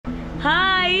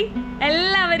Hi,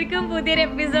 എല്ലാവർക്കും പുതിയൊരു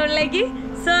എപ്പിസോഡിലേക്ക്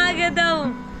സ്വാഗതം.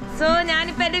 സോ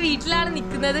ഞാനിപ്പോൾ എൻ്റെ വീട്ടിലാണ്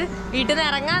നിൽക്കുന്നത്. വീട്ടിൽ നിന്ന്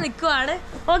ഇറങ്ങാൻ നിൽക്കുവാണ്.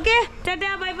 Okay,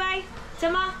 Tata, bye bye.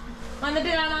 ചമ്മ വന്നിട്ട്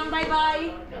കാണാം, ബൈ ബൈ.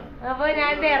 അപ്പോൾ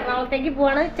ഞാനിത് എറണാകുളത്തേക്ക്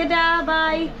പോവാണ്. ടാറ്റാ,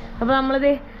 ബൈ. അപ്പോൾ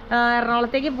നമ്മളിത്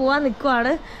എറണാകുളത്തേക്ക് പോകാൻ നിൽക്കുവാണ്.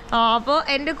 അപ്പോൾ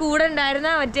എൻ്റെ കൂടെ ഉണ്ടായിരുന്ന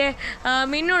മറ്റേ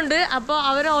മിന്നുണ്ട്. അപ്പോൾ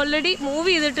അവർ ഓൾറെഡി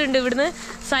മൂവ് ചെയ്തിട്ടുണ്ട്. ഇവിടുന്ന്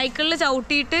സൈക്കിളിൽ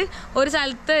ചവിട്ടിയിട്ട് ഒരു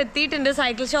സ്ഥലത്ത് എത്തിയിട്ടുണ്ട്,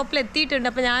 സൈക്കിൾ ഷോപ്പിൽ എത്തിയിട്ടുണ്ട്.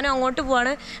 അപ്പോൾ ഞാനും അങ്ങോട്ട്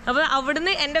പോവാണ്. അപ്പോൾ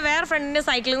അവിടുന്ന് എൻ്റെ വേറെ ഫ്രണ്ടിൻ്റെ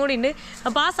സൈക്കിളും കൂടി ഉണ്ട്.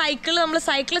 അപ്പോൾ ആ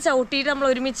സൈക്കിൾ ചവിട്ടിയിട്ട് നമ്മൾ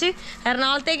ഒരുമിച്ച്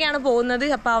എറണാകുളത്തേക്കാണ് പോകുന്നത്.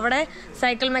 അപ്പോൾ അവിടെ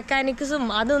സൈക്കിൾ മെക്കാനിക്സും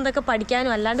അതും ഇതൊക്കെ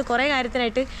പഠിക്കാനും അല്ലാണ്ട് കുറേ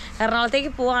കാര്യത്തിനായിട്ട്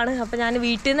എറണാകുളത്തേക്ക് പോവാണ്. അപ്പോൾ ഞാൻ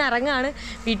വീട്ടിൽ നിന്ന് ഇറങ്ങുകയാണ്.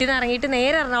 വീട്ടിൽ നിന്ന് ഇറങ്ങിയിട്ട്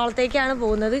നേരെ എറണാകുളത്തേക്കാണ്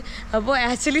പോകുന്നത്. അപ്പോൾ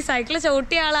ആക്ച്വലി സൈക്കിൾ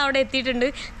ചവിട്ടിയ ആൾ അവിടെ എത്തിയിട്ടുണ്ട്.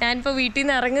 ഞാനിപ്പോൾ വീട്ടിൽ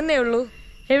നിന്ന് ഇറങ്ങുന്നേ ഉള്ളൂ.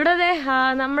 ഇവിടെ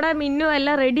നമ്മുടെ മിന്നു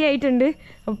എല്ലാം റെഡി ആയിട്ടുണ്ട്.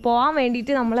 പോകാൻ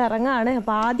വേണ്ടിയിട്ട് നമ്മൾ ഇറങ്ങുകയാണ്.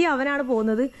 അപ്പോൾ ആദ്യം അവനാണ്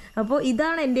പോകുന്നത്. അപ്പോൾ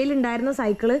ഇതാണ് എൻ്റെ ഉണ്ടായിരുന്ന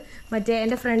സൈക്കിള്. മറ്റേ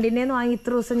എൻ്റെ ഫ്രണ്ടിൻ്റെ നിന്ന് വാങ്ങി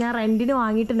ഇത്ര ദിവസം ഞാൻ റെൻറ്റിന്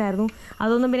വാങ്ങിയിട്ടുണ്ടായിരുന്നു.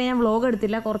 അതൊന്നും പിന്നെ ഞാൻ വ്ലോഗ്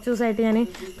എടുത്തില്ല. കുറച്ച് ദിവസമായിട്ട് ഞാൻ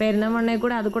പെരുന്തൽമണ്ണയിൽ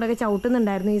കൂടെ അത് കൂടെ ഒക്കെ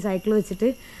ചവിട്ടുന്നുണ്ടായിരുന്നു ഈ സൈക്കിൾ വെച്ചിട്ട്.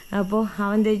 അപ്പോൾ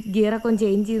അവൻ്റെ ഗിയറൊക്കെ ഒന്ന്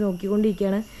ചേഞ്ച് ചെയ്ത്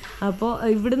നോക്കിക്കൊണ്ടിരിക്കുകയാണ്. അപ്പോൾ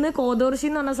ഇവിടുന്ന് കോതോർശി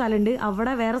എന്ന് പറഞ്ഞ സ്ഥലമുണ്ട്.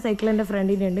 അവിടെ വേറെ സൈക്കിൾ എൻ്റെ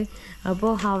ഫ്രണ്ടിൻ്റെ ഉണ്ട്.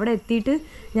 അപ്പോൾ അവിടെ എത്തിയിട്ട്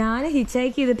ഞാൻ ഹിച്ച്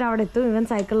ഹൈക്ക് ചെയ്തിട്ട് അവിടെ എത്തും. ഇവൻ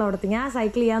സൈക്കിളിൽ അവിടെ എത്തും. ഞാൻ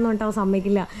സൈക്കിൾ ചെയ്യാന്ന് പറഞ്ഞിട്ട് അവൻ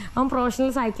സമ്മതിക്കില്ല. അവൻ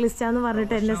പ്രൊഫഷണൽ സൈക്ലിസ്റ്റാന്ന്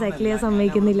പറഞ്ഞിട്ട് എന്നെ സൈക്കിൾ ചെയ്യാൻ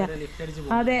സമ്മതിക്കുന്നില്ല.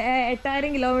 അതെ,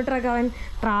 8000 കിലോമീറ്ററൊക്കെ അവൻ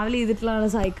ട്രാവൽ ചെയ്തിട്ടുള്ളതാണ്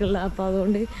സൈക്കിളിൽ. അപ്പോൾ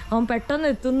അതുകൊണ്ട് അവൻ പെട്ടെന്ന്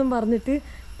എത്തുമെന്നും പറഞ്ഞിട്ട്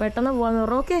പെട്ടെന്ന് പോകാന്ന്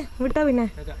പറഞ്ഞു. ഓക്കെ, വിട്ടോ. പിന്നെ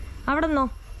അവിടെ നിന്നോ,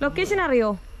 ലൊക്കേഷൻ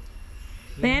അറിയോ?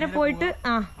 നേരെ പോയിട്ട്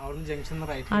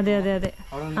അതെ അതെ അതെ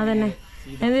അതന്നെ,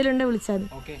 എന്തെങ്കിലും ഉണ്ടെ വിളിച്ചാൽ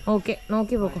മതി. ഓക്കെ,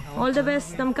 നോക്കി പോക്കോ. All the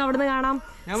best. നമുക്ക് അവിടുന്ന് കാണാം.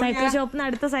 സൈക്കിൾ ഷോപ്പിൽ നിന്ന്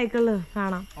അടുത്ത സൈക്കിളിൽ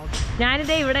കാണാം.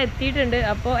 ഞാനിതേ ഇവിടെ എത്തിയിട്ടുണ്ട്.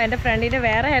 അപ്പോൾ എൻ്റെ ഫ്രണ്ടിൻ്റെ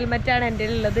വേറെ ഹെൽമെറ്റാണ് എൻ്റെ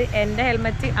ഉള്ളത്. എൻ്റെ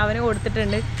ഹെൽമെറ്റ് അവന്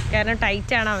കൊടുത്തിട്ടുണ്ട്, കാരണം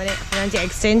ടൈറ്റാണ് അവന്. ഞാൻ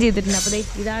എക്സ്ചേഞ്ച് ചെയ്തിട്ടുണ്ട്. അപ്പോൾ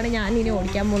ഇതാണ് ഞാൻ ഇനി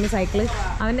ഓടിക്കാൻ പോകുന്ന സൈക്കിള്.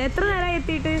 അവൻ്റെ എത്ര നേരമായി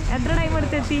എത്തിയിട്ട്? എത്ര ടൈം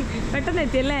എടുത്തെത്തി? പെട്ടെന്ന്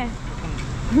എത്തിയല്ലേ?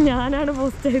 ഞാനാണ്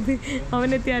പോസ്റ്റ് ചെയ്ത്.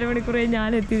 അവനെത്തി അരമണിക്കൂറായി.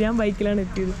 ഞാൻ ബൈക്കിലാണ്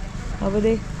എത്തിയത്. അപ്പോൾ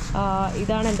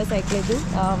ഇതാണ് എൻ്റെ സൈക്കിൾ. ഇത്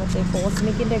മറ്റേ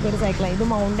കോസ്മിക്കിൻ്റെ ഒക്കെ ഒരു സൈക്കിളാണ്. ഇത്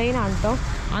മൗണ്ടെയിൻ ആണ് കേട്ടോ.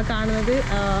 ആ കാണുന്നത്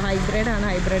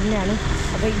ഹൈബ്രിഡിൻ്റെയാണ്.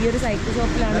 അപ്പോൾ ഈ ഒരു സൈക്കിൾ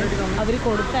ഷോപ്പിലാണ് അവർ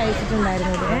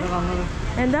കൊടുത്തയച്ചിട്ടുണ്ടായിരുന്നത്.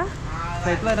 എന്താ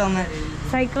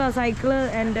സൈക്കിള്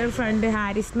എൻ്റെ ഒരു ഫ്രണ്ട്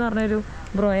ഹാരിസ് എന്ന് പറഞ്ഞൊരു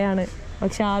ബ്രോയാണ്.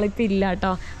 പക്ഷെ ആളിപ്പോൾ ഇല്ല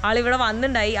കേട്ടോ. ആളിവിടെ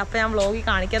വന്നിട്ടുണ്ടായി. അപ്പോൾ ഞാൻ വ്ലോഗിൽ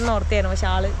കാണിക്കാമെന്ന് ഓർത്തായിരുന്നു. പക്ഷെ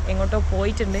ആൾ എങ്ങോട്ടോ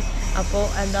പോയിട്ടുണ്ട്. അപ്പോൾ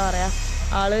എന്താ പറയുക,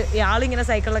 ആളിങ്ങനെ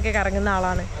സൈക്കിളിലൊക്കെ കറങ്ങുന്ന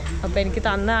ആളാണ്. അപ്പോൾ എനിക്ക്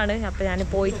തന്നതാണ്. അപ്പോൾ ഞാൻ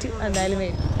പോയിട്ട് എന്തായാലും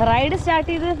വരും. റൈഡ് സ്റ്റാർട്ട്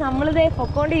ചെയ്ത് നമ്മളിതേ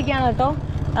പൊക്കോണ്ടിരിക്കുകയാണ് കേട്ടോ.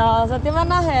 സത്യം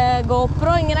പറഞ്ഞാൽ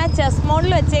ഗോപ്രോ ഇങ്ങനെ ചെസ്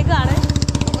മോഡിൽ വെച്ചേക്കാണ്.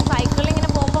 സൈക്കിളിൽ ഇങ്ങനെ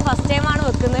പോകുമ്പോൾ ഫസ്റ്റ് ടൈമാണ്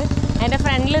വെക്കുന്നത്. എൻ്റെ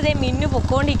ഫ്രണ്ടിൽ ഇതേ മിന്നു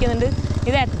പൊക്കോണ്ടിരിക്കുന്നുണ്ട്.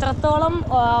 ഇത് എത്രത്തോളം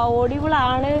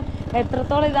ഓഡിബിളാണ്,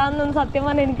 എത്രത്തോളം ഇതാണെന്നൊന്നും സത്യം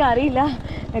പറഞ്ഞാൽ എനിക്കറിയില്ല.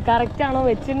 കറക്റ്റാണോ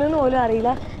വെച്ചിട്ടുണ്ടെന്ന് പോലും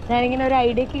അറിയില്ല. ഞാനിങ്ങനെ ഒരു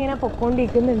ഐഡിയക്ക് ഇങ്ങനെ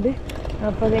പൊക്കോണ്ടിരിക്കുന്നുണ്ട്.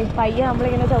 അപ്പോൾ പയ്യെ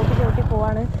നമ്മളിങ്ങനെ ചവിട്ടി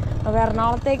പോവാണ്. അപ്പോൾ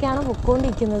എറണാകുളത്തേക്കാണ്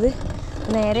പൊക്കോണ്ടിരിക്കുന്നത്.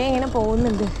 നേരെ ഇങ്ങനെ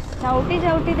പോകുന്നുണ്ട്. ചവിട്ടി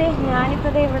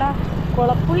ഞാനിപ്പോൾ ഇവിടെ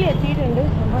കുളപ്പുള്ളി എത്തിയിട്ടുണ്ട്.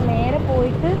 അപ്പോൾ നേരെ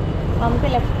പോയിട്ട് നമുക്ക്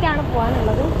ലെഫ്റ്റാണ്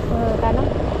പോകാനുള്ളത്. കാരണം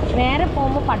നേരെ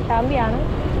പോകുമ്പോൾ പട്ടാമ്പിയാണ്.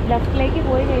 ലെഫ്റ്റിലേക്ക്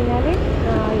പോയി കഴിഞ്ഞാൽ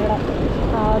ഇവിടെ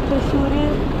തൃശ്ശൂർ,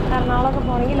 എറണാകുളമൊക്കെ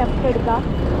പോകണമെങ്കിൽ ലെഫ്റ്റ് എടുക്കാം.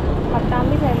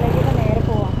 പട്ടാമ്പി സൈഡിലേക്കൊക്കെ നേരെ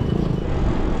പോവാം.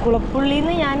 കുളപ്പുള്ളിയിൽ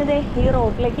നിന്ന് ഞാനിതേ ഈ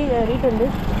റോഡിലേക്ക് കയറിയിട്ടുണ്ട്.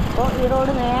 അപ്പോൾ ഈ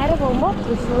റോഡ് നേരെ പോകുമ്പോൾ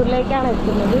തൃശ്ശൂരിലേക്കാണ്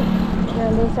എത്തുന്നത്.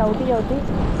 ഞാൻ ചവിട്ടി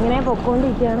ഇങ്ങനെ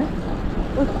പൊക്കോണ്ടിരിക്കുകയാണ്.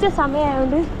 ഉച്ച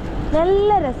സമയമായതുകൊണ്ട് നല്ല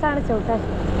രസമാണ് ചവിട്ടാൻ.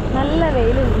 നല്ല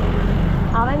വെയിലുണ്ട്.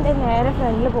 അവൻ്റെ നേരെ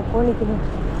ഫ്രണ്ടിൽ പൊക്കോണ്ടിരിക്കുന്നു.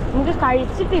 നമുക്ക്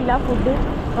കഴിച്ചിട്ടില്ല ഫുഡ്,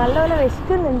 നല്ലപോലെ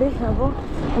വിശക്കുന്നുണ്ട്. അപ്പോൾ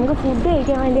നമുക്ക് ഫുഡ്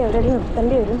കഴിക്കാൻ വേണ്ടി എവിടെയെങ്കിലും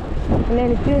നിർത്തേണ്ടി വരും. പിന്നെ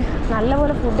എനിക്ക്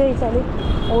നല്ലപോലെ ഫുഡ് കഴിച്ചാൽ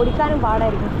ഓടിക്കാനും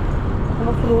പാടായിരിക്കും.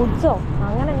 അപ്പോൾ ഫ്രൂട്ട്സോ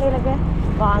അങ്ങനെ എന്തെങ്കിലുമൊക്കെ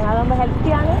വാങ്ങാം. അതാകുമ്പോൾ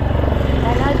ഹെൽത്തിയാണ്,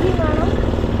 എനർജി വേണം,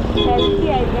 ഹെൽത്തി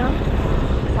ആയിരിക്കണം.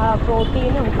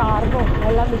 പ്രോട്ടീനും കാർബും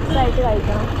എല്ലാം മിക്സായിട്ട്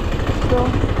കഴിക്കണം. സോ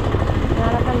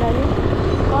ഞാനൊക്കെ എന്തായാലും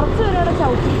കുറച്ച് പേരോടെ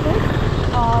ചവിട്ടിയിട്ട്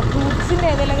ഫ്രൂട്ട്സിൻ്റെ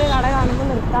ഏതെങ്കിലുമൊക്കെ കട കാണുമ്പോൾ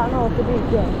നിർത്താമെന്ന് ഓർത്തിട്ട്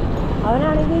ഇരിക്കുകയാണ്.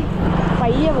 അവനാണെങ്കിൽ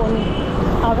പയ്യെ പോകുന്നു.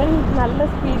 അവൻ നല്ല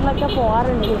സ്പീഡിലൊക്കെ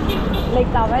പോകാറുണ്ട്.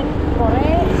 ലൈക്ക് അവൻ കുറേ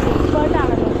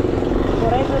എക്സ്പേർട്ടാണല്ലോ.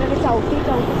 കുറേ പേരൊക്കെ ചവിട്ടി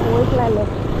പോയിട്ടുള്ളതല്ലേ.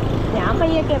 ഞാൻ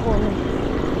പയ്യൊക്കെ പോകുന്നു.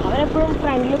 അവനെപ്പോഴും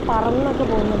ഫ്രണ്ടിൽ പറന്നൊക്കെ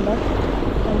പോകുന്നുണ്ട്.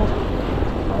 എന്താ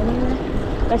അവനിങ്ങനെ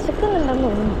വിശക്കുന്നുണ്ടെന്ന്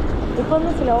തോന്നുന്നു. ഇപ്പോൾ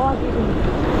ഒന്ന് സ്ലോ ആക്കിയിട്ടുണ്ട്.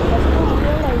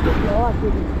 വിശക്കുന്നുണ്ടായിട്ട് സ്ലോ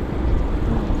ആക്കിയിട്ടുണ്ട്.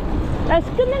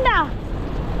 വിശക്കുന്നുണ്ടാ?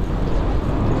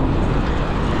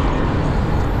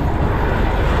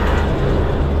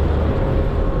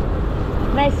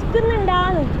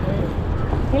 വിശക്കുന്നുണ്ടാന്ന്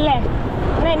ഇല്ലേ?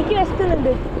 എന്നാൽ എനിക്ക്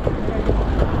വിശക്കുന്നുണ്ട്.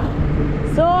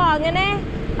 സോ അങ്ങനെ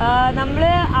നമ്മൾ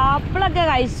ആപ്പിളൊക്കെ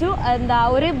കഴിച്ചു.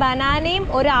 ഒരു ബനാനയും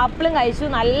ഒരു ആപ്പിളും കഴിച്ചു.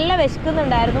 നല്ല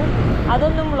വിശക്കുന്നുണ്ടായിരുന്നു.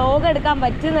 അതൊന്നും വ്ലോഗ് എടുക്കാൻ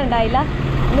പറ്റുന്നുണ്ടായില്ല.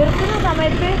 നിർത്തുന്ന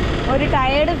സമയത്ത് ഒരു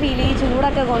ടയേർഡ് ഫീൽ ചെയ്യും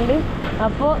ചൂടൊക്കെ കൊണ്ട്.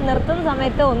 അപ്പോൾ നിർത്തുന്ന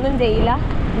സമയത്ത് ഒന്നും ചെയ്യില്ല,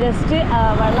 ജസ്റ്റ്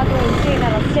വെള്ളമൊക്കെ ഒഴിച്ച് ഇങ്ങനെ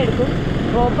റെസ്റ്റ് എടുക്കും.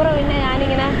 ഗോപുര പിന്നെ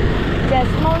ഞാനിങ്ങനെ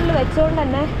ചെസ്റ്റ് മൗണ്ടിൽ വെച്ചുകൊണ്ട്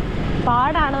തന്നെ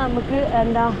പാടാണ് നമുക്ക്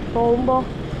എന്താ പോകുമ്പോൾ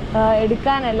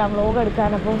എടുക്കാനല്ല, വ്ലോഗ് എടുക്കാൻ.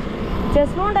 അപ്പോൾ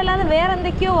ചെസ്റ്റ് മൗണ്ട് അല്ലാതെ വേറെ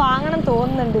എന്തൊക്കെയോ വാങ്ങണം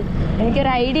തോന്നുന്നുണ്ട്,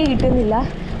 എനിക്കൊരു ഐഡിയ കിട്ടുന്നില്ല.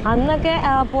 അന്നൊക്കെ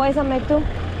പോയ സമയത്തും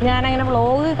ഞാനങ്ങനെ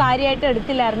വ്ലോഗ് കാര്യമായിട്ട്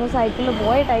എടുത്തില്ലായിരുന്നു സൈക്കിളിൽ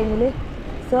പോയ ടൈമിൽ.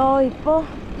 സോ ഇപ്പോൾ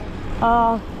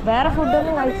വേറെ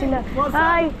ഫുഡൊന്നും കഴിച്ചില്ല.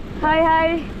 ഹായ് ഹായ്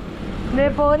ഹായ്, ഇത്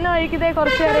പോകുന്ന വഴിക്ക്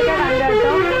കുറച്ച് പേരൊക്കെ കണ്ടു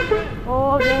കേട്ടോ.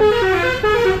 ഓക്കെ,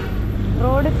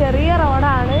 റോഡ് ചെറിയ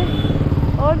റോഡാണ്.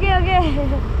 ഓക്കെ ഓക്കെ,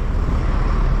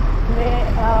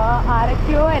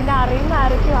 ആരൊക്കെയോ എന്നെ അറിയുന്ന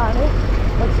ആരൊക്കെയോ ആണ്.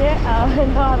 പക്ഷേ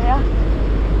എന്താ പറയുക,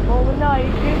 പോകുന്ന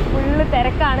വഴിക്ക് ഫുള്ള്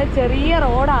തിരക്കാണ്, ചെറിയ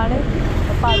റോഡാണ്.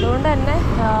 അപ്പം അതുകൊണ്ട് തന്നെ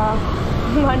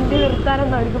വണ്ടി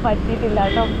നിർത്താനൊന്നും അവർക്ക് പറ്റിയിട്ടില്ല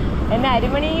കേട്ടോ. എന്നെ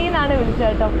അരിമണിന്നാണ് വിളിച്ചത്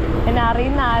കേട്ടോ. എന്നെ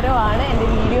അറിയുന്ന ആരോ ആണ്, എൻ്റെ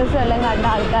വീഡിയോസും എല്ലാം കണ്ട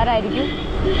ആൾക്കാരായിരിക്കും.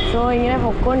 സോ ഇങ്ങനെ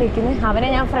പൊക്കോണ്ടിരിക്കുന്നു. അവനെ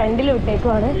ഞാൻ ഫ്രണ്ടിൽ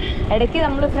വിട്ടേക്കുവാണ്. ഇടയ്ക്ക്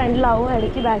നമ്മൾ ഫ്രണ്ടിലാവും,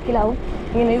 ഇടയ്ക്ക് ബാക്കിലാവും.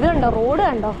 ഇങ്ങനെ ഇത് കണ്ടോ, റോഡ്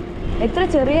കണ്ടോ, എത്ര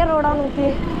ചെറിയ റോഡാന്ന് നോക്കി,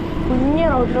 കുഞ്ഞ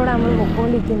റോഡിലൂടെ നമ്മൾ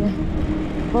പൊക്കോണ്ടിരിക്കുന്നത്.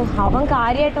 അപ്പോൾ അവൻ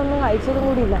കാര്യമായിട്ടൊന്നും കഴിച്ചതും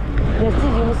കൂടി ഇല്ല, ജസ്റ്റ്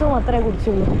ജ്യൂസ് മാത്രമേ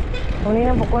കുടിച്ചുള്ളൂ.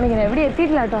 അവനിങ്ങനെ പൊക്കോണ്ടിരിക്കുന്നത്. എവിടെ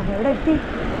എത്തിയിട്ടില്ല കേട്ടോ. എവിടെ എത്തി?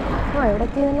 എവിടെ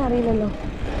എത്തിയതെന്ന് അറിയില്ലല്ലോ.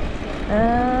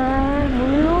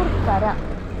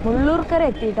 മുള്ളൂർക്കര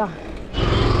എത്തിയിട്ടോ.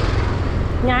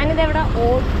 ഞാനിതെവിടെ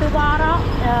ഓട്ടുപാറ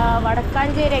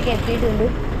വടക്കാഞ്ചേരിയൊക്കെ എത്തിയിട്ടുണ്ട്.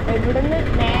 ഇവിടുന്ന്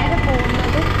നേരെ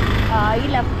പോകുന്നത് ഈ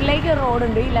ലെഫ്റ്റിലേക്ക്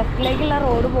റോഡുണ്ട്. ഈ ലെഫ്റ്റിലേക്കുള്ള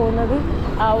റോഡ് പോകുന്നത്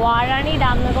വാഴാണി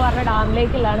ഡാം എന്നൊക്കെ പറഞ്ഞ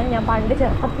ഡാമിലേക്കുള്ളതാണ്. ഞാൻ പണ്ട്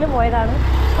ചെറുപ്പത്തിൽ പോയതാണ്,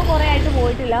 ഇപ്പോൾ കുറേ ആയിട്ട്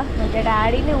പോയിട്ടില്ല. മറ്റേ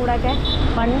ഡാഡീൻ്റെ കൂടെയൊക്കെ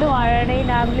പണ്ട് വാഴാണി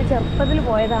ഡാമിൽ ചെറുപ്പത്തിൽ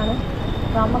പോയതാണ്.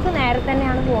 നമുക്ക് നേരെ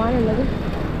തന്നെയാണ് പോകാനുള്ളത്.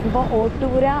 ഇപ്പോൾ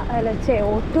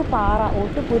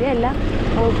ഓട്ടുപുരയല്ല,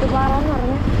 ഓട്ടുപാറ എന്ന്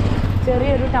പറഞ്ഞ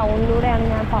ചെറിയൊരു ടൗണിലൂടെയാണ്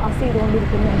ഞാൻ പാസ്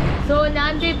ചെയ്തുകൊണ്ടിരിക്കുന്നത്. സോ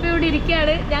ഞാൻ ഇപ്പോൾ ഇവിടെ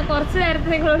ഇരിക്കുകയാണ്. ഞാൻ കുറച്ച് നേരത്തെ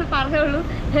നിങ്ങളോട് പറഞ്ഞോളൂ,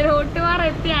 ഞാൻ ഓട്ടുപാറ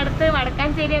എത്തി, അടുത്ത്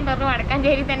വടക്കാഞ്ചേരി എന്ന് പറഞ്ഞു.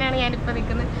 വടക്കാഞ്ചേരി തന്നെയാണ് ഞാനിപ്പോൾ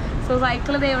നിൽക്കുന്നത്. സോ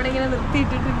സൈക്കിൾ ഇത് എവിടെ ഇങ്ങനെ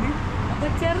നിർത്തിയിട്ടിട്ടുണ്ട്. അപ്പോൾ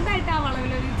ചെറുതായിട്ട് ആ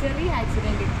വളവിലൊരു ചെറിയ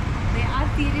ആക്സിഡൻറ്റ്. ആ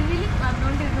തിരുവിൽ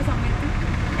വന്നുകൊണ്ടിരുന്ന സമയത്ത്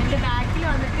എൻ്റെ ബാക്കിൽ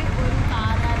വന്നിട്ട് ഒരു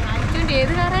കാറായിരുന്നു. ആക്സിഡൻറ്റ്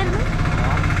ഏത് കാറായിരുന്നു?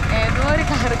 ഏതോ ഒരു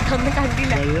കാറ്, ഒന്നും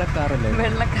കണ്ടില്ല,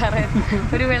 വെള്ളക്കാറായിരുന്നു.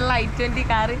 ഒരു വെള്ള i20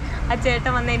 കാറ്. ആ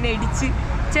ചേട്ടൻ വന്ന് എന്നെ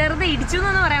ചെറുത് ഇടിച്ചു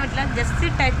എന്നൊന്നും പറയാൻ പറ്റില്ല, ജസ്റ്റ്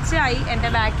ടച്ചായി എൻ്റെ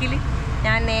ബാക്കിൽ.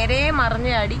 ഞാൻ നേരെ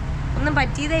മറിഞ്ഞു ചാടി, ഒന്നും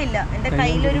പറ്റിയതേ ഇല്ല. എൻ്റെ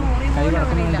കയ്യിലൊരു മുറി പോലും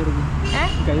അങ്ങനെയില്ല.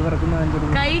 കൈ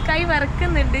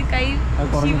വറക്കുന്നുണ്ട്, കൈ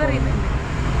ഷിവർ ചെയ്യുന്നുണ്ട്.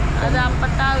 അത്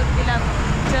അപ്പത്താ ഇതിലാണ്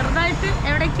ചെറുതായിട്ട്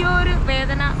എവിടേക്കോ ഒരു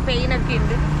വേദന, പെയിനൊക്കെ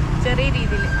ഉണ്ട് ചെറിയ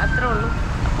രീതിയിൽ, അത്രേ ഉള്ളൂ.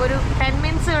 അപ്പോൾ ഒരു 10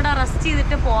 മിനിറ്റ്സ് ഇവിടെ റെസ്റ്റ്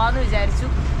ചെയ്തിട്ട് പോകാമെന്ന് വിചാരിച്ചു.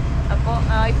 അപ്പോൾ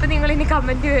ഇപ്പം നിങ്ങളിനി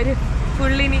കമൻറ്റ് വരും,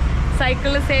 ഫുള്ളിനി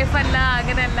സൈക്കിളിൽ സേഫ് അല്ല,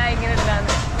 അങ്ങനെയല്ല, ഇങ്ങനെ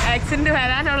എടുക്കാന്ന്. ആക്സിഡൻറ്റ്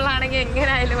വരാനുള്ളതാണെങ്കിൽ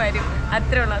എങ്ങനെയായാലും വരും,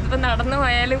 അത്രേ ഉള്ളൂ. അതിപ്പോൾ നടന്നു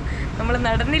പോയാലും നമ്മൾ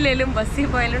നടന്നില്ലെങ്കിലും ബസ്സിൽ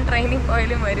പോയാലും ട്രെയിനിൽ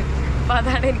പോയാലും വരും. അപ്പോൾ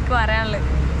അതാണ് എനിക്ക് പറയാനുള്ളത്.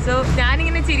 സോ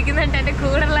ഞാനിങ്ങനെ ചിരിക്കുന്നുണ്ട്, എൻ്റെ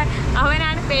കൂടെയുള്ള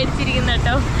അവനാണ് പേടിച്ചിരിക്കുന്നത്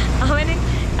കേട്ടോ. അവന്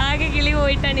ആകെ കിളി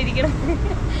പോയിട്ടാണ് ഇരിക്കണം.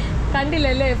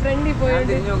 കണ്ടില്ലല്ലേ, ഫ്രണ്ടിൽ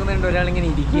പോയോണ്ട്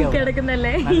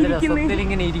കിടക്കുന്നല്ലേ.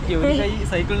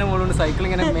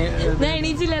 ഞാൻ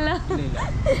എണീച്ചില്ലല്ലോ,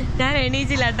 ഞാൻ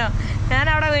എണീച്ചില്ല കേട്ടോ. ഞാൻ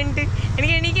അവിടെ വീണിട്ട്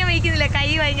എനിക്ക് എണീക്കാൻ വയ്ക്കുന്നില്ല, കൈ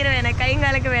ഭയങ്കര വേദന, കൈയും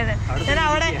കാലൊക്കെ വേദന. ഞാൻ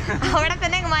അവിടെ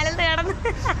തന്നെ മലന്ന്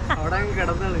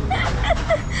കിടന്ന്,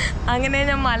 അങ്ങനെ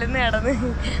ഞാൻ മലന്ന് കിടന്ന്.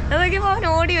 നോക്കിയപ്പോ അവൻ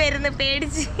ഓടി വരുന്നു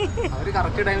പേടിച്ച്.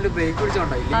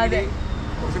 അതെ,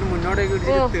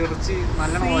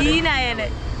 സീനായാലേ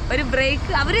ഒരു ബ്രേക്ക്.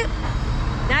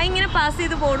 ഞാൻ ഇങ്ങനെ പാസ്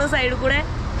ചെയ്ത് പോണു സൈഡിൽ കൂടെ,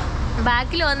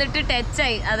 ബാക്കിൽ വന്നിട്ട്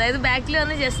ടച്ചായി. അതായത് ബാക്കിൽ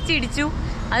വന്ന് ജസ്റ്റ് ഇടിച്ചു.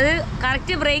 അത്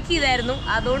കറക്റ്റ് ബ്രേക്ക് ചെയ്തായിരുന്നു,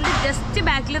 അതുകൊണ്ട് ജസ്റ്റ്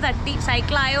ബാക്കിൽ തട്ടി.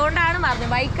 സൈക്കിൾ ആയതുകൊണ്ടാണ്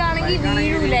പറഞ്ഞത്, ബൈക്കാണെങ്കിൽ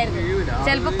വീഴൂലായിരുന്നു.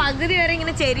 ചിലപ്പോൾ പകുതി വരെ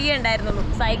ഇങ്ങനെ ചെറിയുണ്ടായിരുന്നുള്ളൂ.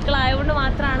 സൈക്കിൾ ആയതുകൊണ്ട്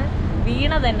മാത്രമാണ്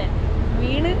വീണത് തന്നെ.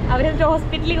 വീണ് അവരെന്നിട്ട്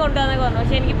ഹോസ്പിറ്റലിൽ കൊണ്ടുവന്നൊക്കെ പറഞ്ഞു.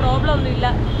 പക്ഷെ എനിക്ക് പ്രോബ്ലം ഒന്നുമില്ല,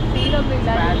 സീനൊന്നും ഇല്ല.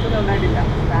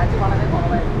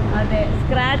 അതെ,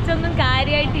 സ്ക്രാച്ച് ഒന്നും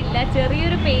കാര്യമായിട്ടില്ല,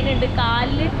 ചെറിയൊരു പെയിൻ ഉണ്ട്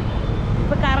കാലിൽ.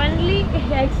 ഇപ്പൊ കറന്റ്ലി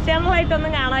എക്സ്റ്റേണൽ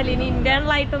ആയിട്ടൊന്നും കാണാനില്ല, ഇനി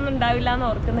ഇന്റേണൽ ആയിട്ടൊന്നും ഉണ്ടാവില്ല എന്ന്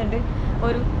ഓർക്കുന്നുണ്ട്.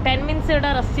 ഒരു 10 മിനിറ്റ്സ് ഇവിടെ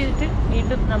റെസ്റ്റ് ചെയ്തിട്ട്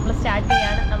വീണ്ടും നമ്മൾ സ്റ്റാർട്ട്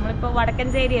ചെയ്യാണ്. നമ്മളിപ്പോൾ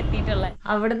വടക്കാഞ്ചേരി എത്തിയിട്ടുള്ളത്.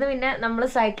 അവിടുന്ന് പിന്നെ നമ്മൾ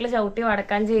സൈക്കിൾ ചവിട്ടി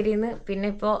വടക്കാഞ്ചേരിയിൽ നിന്ന് പിന്നെ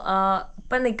ഇപ്പോൾ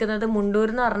നിൽക്കുന്നത് മുണ്ടൂർ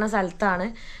എന്ന് പറഞ്ഞ സ്ഥലത്താണ്.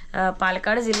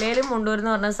 പാലക്കാട് ജില്ലയിലും മുണ്ടൂർ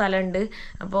എന്ന് പറഞ്ഞ സ്ഥലമുണ്ട്.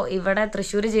 അപ്പോൾ ഇവിടെ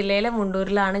തൃശ്ശൂർ ജില്ലയിലെ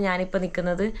മുണ്ടൂരിലാണ് ഞാനിപ്പോൾ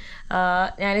നിൽക്കുന്നത്.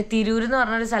 ഞാൻ തിരൂർ എന്ന്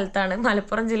പറഞ്ഞൊരു സ്ഥലത്താണ്,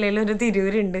 മലപ്പുറം ജില്ലയിലൊരു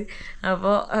തിരൂരുണ്ട്.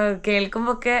 അപ്പോൾ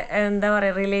കേൾക്കുമ്പോൾ ഒക്കെ എന്താ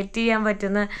പറയുക, റിലേറ്റ് ചെയ്യാൻ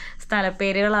പറ്റുന്ന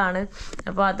സ്ഥലപ്പേരുകളാണ്.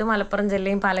 അപ്പോൾ അത് മലപ്പുറം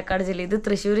ജില്ലയും പാലക്കാട് ജില്ലയും. ഇത്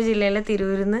തൃശ്ശൂർ ജില്ലയിലെ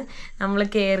തിരൂരിൽ നിന്ന് നമ്മൾ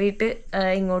കയറിയിട്ട്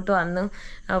ഇങ്ങോട്ട് വന്നു.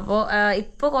 അപ്പോൾ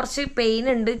ഇപ്പോൾ കുറച്ച് പെയിൻ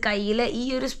ഉണ്ട് കയ്യിലെ ഈ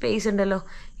ഒരു സ്പേസ് ഉണ്ടല്ലോ,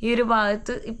 ഈ ഒരു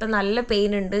ഭാഗത്ത് ഇപ്പം നല്ല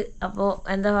പെയിൻ ഉണ്ട്. അപ്പോൾ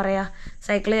എന്താ പറയുക,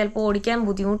 സൈക്കിൾ ചിലപ്പോൾ ഓടിക്കാൻ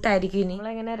ബുദ്ധിമുട്ടായിരിക്കും. ഇനി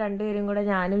നമ്മളെങ്ങനെ രണ്ടുപേരും കൂടെ,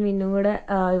 ഞാനും മിന്നും കൂടെ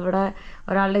ഇവിടെ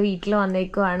ഒരാളുടെ വീട്ടിൽ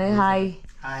വന്നേക്കുവാണ്. ഹായ്,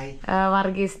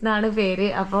 വർഗീസ് എന്നാണ് പേര്.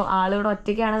 അപ്പോൾ ആളിവിടെ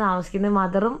ഒറ്റയ്ക്കാണ് താമസിക്കുന്നത്.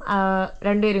 മദറും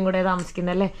രണ്ടുപേരും കൂടെ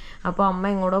താമസിക്കുന്നത് അല്ലേ. അപ്പോൾ അമ്മ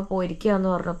എങ്ങോട്ടോ പോയിരിക്കുകയെന്ന്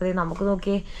പറഞ്ഞപ്പോൾ നമുക്ക്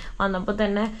നോക്കിയേ വന്നപ്പോൾ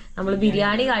തന്നെ നമ്മൾ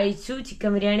ബിരിയാണി കഴിച്ചു.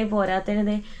 ചിക്കൻ ബിരിയാണി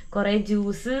പോരാത്തതിന് കുറേ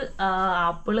ജ്യൂസ്,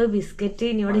 ആപ്പിള്, ബിസ്ക്കറ്റ്,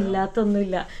 ഇനി ഇവിടെ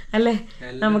ഇല്ലാത്തൊന്നുമില്ല അല്ലേ.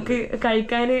 നമുക്ക്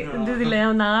കഴിക്കാൻ ഇതില്ല,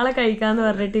 നാളെ കഴിക്കാമെന്ന്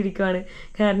പറഞ്ഞിട്ടിരിക്കുവാണ്.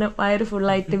 കാരണം വയറ്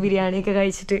ഫുള്ളായിട്ട് ബിരിയാണിയൊക്കെ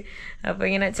കഴിച്ചിട്ട്. അപ്പോൾ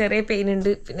ഇങ്ങനെ ചെറിയ പെയിൻ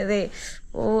ഉണ്ട്. പിന്നെ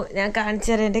ഞാൻ കാണിച്ചു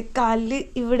തരാം. എൻ്റെ കാലിൽ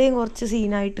ഇവിടെയും കുറച്ച്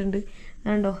സീനായിട്ടുണ്ട്.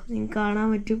 കണ്ടോ, നിങ്ങൾക്ക് കാണാൻ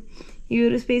പറ്റും. ഈ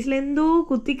ഒരു സ്പേസിൽ എന്തോ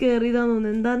കുത്തി കയറിയതാന്ന്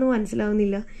തോന്നുന്നു, എന്താണെന്ന്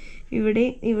മനസ്സിലാവുന്നില്ല.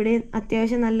 ഇവിടെ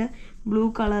അത്യാവശ്യം നല്ല ബ്ലൂ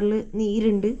കളറിൽ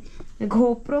നീരുണ്ട്.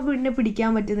 ഗോപ്രോ പിന്നെ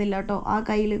പിടിക്കാൻ പറ്റുന്നില്ല കേട്ടോ ആ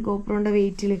കയ്യിൽ, ഗോപ്രോൻ്റെ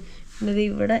വെയിറ്റിൽ. പിന്നെ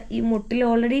ഇവിടെ ഈ മുട്ടിൽ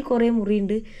ഓൾറെഡി കുറേ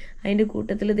മുറിയുണ്ട്. അതിൻ്റെ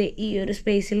കൂട്ടത്തിൽ ഈ ഒരു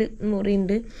സ്പേസിൽ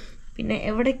മുറിയുണ്ട്. പിന്നെ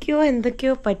എവിടേക്കോ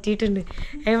എന്തൊക്കെയോ പറ്റിയിട്ടുണ്ട്.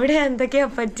 എവിടെയാണ് എന്തൊക്കെയോ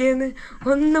പറ്റിയെന്ന്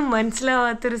ഒന്നും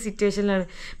മനസ്സിലാവാത്തൊരു സിറ്റുവേഷനിലാണ്.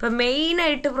 ഇപ്പം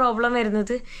മെയിനായിട്ട് പ്രോബ്ലം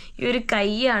വരുന്നത് ഈ ഒരു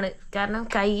കൈയാണ്. കാരണം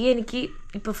കൈ എനിക്ക്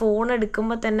ഇപ്പോൾ ഫോൺ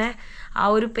എടുക്കുമ്പോൾ തന്നെ ആ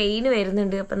ഒരു പെയിന്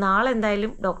വരുന്നുണ്ട്. അപ്പോൾ നാളെ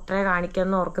എന്തായാലും ഡോക്ടറെ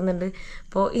കാണിക്കാമെന്ന് ഓർക്കുന്നുണ്ട്.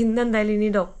 അപ്പോൾ ഇന്നെന്തായാലും ഇനി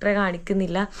ഡോക്ടറെ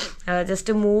കാണിക്കുന്നില്ല.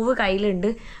 ജസ്റ്റ് മൂവ് കയ്യിലുണ്ട്,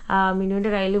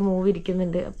 മിനുവിൻ്റെ കയ്യിൽ മൂവ്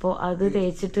ഇരിക്കുന്നുണ്ട്. അപ്പോൾ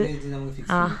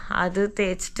അത്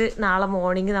തേച്ചിട്ട് നാളെ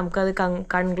മോർണിംഗ് നമുക്കത്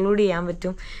കൺക്ലൂഡ് ചെയ്യാൻ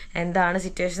പറ്റും എന്താണ്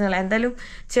സിറ്റുവേഷൻ. എന്തായാലും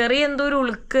ചെറിയ എന്തോ ഒരു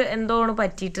ഉളുക്ക് എന്തോ ആണ്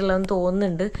പറ്റിയിട്ടുള്ളതെന്ന്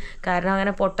തോന്നുന്നുണ്ട്. കാരണം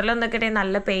അങ്ങനെ പൊട്ടലെന്നൊക്കെ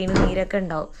നല്ല പെയിന് നീരൊക്കെ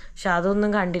ഉണ്ടാവും. പക്ഷെ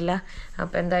അതൊന്നും കണ്ടില്ല.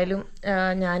 അപ്പോൾ എന്തായാലും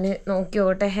ഞാൻ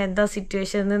നോക്കിയോട്ടെ എന്താ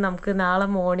സിറ്റുവേഷൻ എന്ന് നമുക്ക് നാളെ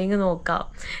മോർണിംഗ് നോക്കാം.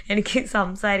 എനിക്ക്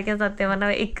സംസാരിക്കാൻ സത്യം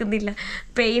പറഞ്ഞാൽ വെക്കുന്നില്ല,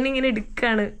 പെയിൻ ഇങ്ങനെ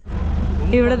എടുക്കുകയാണ്.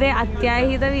 ഇവിടുത്തെ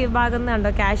അത്യാഹിത വിഭാഗം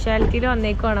എന്നുണ്ടോ, കാഷ്വാലിറ്റിയിൽ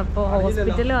വന്നേക്കുവാണ്. അപ്പോൾ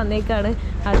ഹോസ്പിറ്റലിൽ വന്നേക്കാണ്,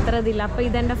 അത്ര ഇതില്ല. അപ്പോൾ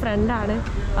ഇതെൻ്റെ ഫ്രണ്ടാണ്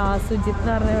സുജിത്ത്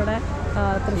എന്ന് പറഞ്ഞ ഇവിടെ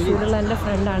തൃശ്ശൂരുള്ള എൻ്റെ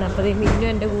ഫ്രണ്ടാണ്. അപ്പോൾ മിന്നു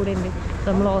എൻ്റെ കൂടെ ഉണ്ട്.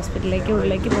 നമ്മൾ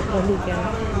ഉള്ളിലേക്ക് പൊയ്ക്കൊണ്ടിരിക്കുകയാണ്.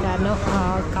 കാരണം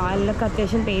കാലിലൊക്കെ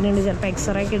അത്യാവശ്യം പെയിൻ ഉണ്ട്. ചിലപ്പോൾ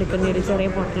എക്സ്റേ ഒക്കെ എടുക്കേണ്ടി വരും, ചെറിയ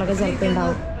പൊട്ടലൊക്കെ ചിലപ്പോൾ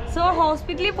ഉണ്ടാവും. സോ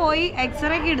ഹോസ്പിറ്റലിൽ പോയി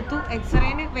എക്സ്റേ ഒക്കെ എടുത്തു.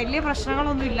 എക്സ്റേന് വലിയ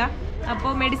പ്രശ്നങ്ങളൊന്നുമില്ല.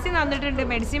 അപ്പോൾ മെഡിസിൻ തന്നിട്ടുണ്ട്,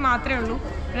 മെഡിസിൻ മാത്രമേ ഉള്ളൂ.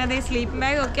 പിന്നെ അതേ സ്ലീപ്പിംഗ്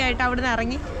ബാഗും ഒക്കെ ആയിട്ട് അവിടെ നിന്ന്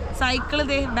ഇറങ്ങി. സൈക്കിള്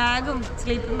ബാഗും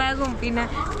സ്ലീപ്പിംഗ് ബാഗും പിന്നെ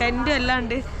ടെൻറ്റും എല്ലാം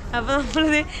ഉണ്ട്. അപ്പോൾ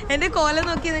നമ്മളിത് എൻ്റെ കോലം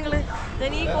നോക്കിയാൽ നിങ്ങൾ,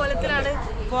 ഞാൻ ഈ കോലത്തിലാണ്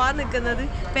പോകാൻ നിൽക്കുന്നത്.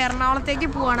 ഇപ്പോൾ എറണാകുളത്തേക്ക്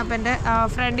പോവാണ്. അപ്പോൾ എൻ്റെ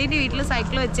ഫ്രണ്ടിൻ്റെ വീട്ടിൽ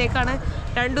സൈക്കിൾ വെച്ചേക്കാണ്.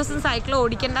 2 ദിവസം സൈക്കിൾ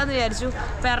ഓടിക്കണ്ടെന്ന് വിചാരിച്ചു.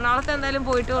 അപ്പോൾ എറണാകുളത്ത് എന്തായാലും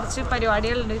പോയിട്ട് കുറച്ച്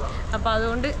പരിപാടികളുണ്ട്. അപ്പോൾ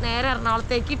അതുകൊണ്ട് നേരെ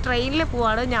എറണാകുളത്തേക്ക് ട്രെയിനിൽ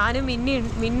പോവാണ്. ഞാനും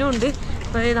മിന്നും ഉണ്ട്.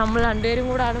 അപ്പോൾ നമ്മൾ രണ്ടുപേരും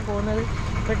കൂടാണ് പോകുന്നത്.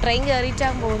 അപ്പോൾ ട്രെയിൻ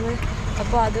കയറിയിട്ടാണ് പോകുന്നത്.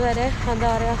 അപ്പോൾ അതുവരെ എന്താ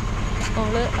പറയുക,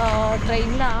 നമ്മൾ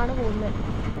ട്രെയിനിലാണ് പോകുന്നത്.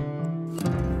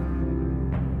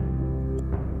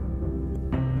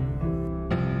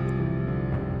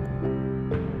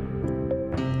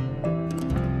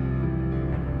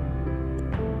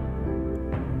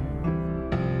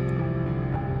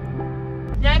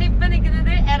 ഞാനിപ്പോ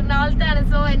നിൽക്കുന്നത് എറണാകുളത്താണ്.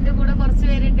 സോ എന്റെ കൂടെ കുറച്ച്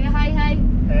പേരുണ്ട്. ഹായ്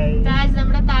താജ്,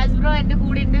 നമ്മുടെ താജ് ബ്രോ എന്റെ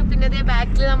കൂടെ ഉണ്ട്. പിന്നെ അതേ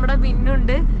ബാക്കിൽ നമ്മുടെ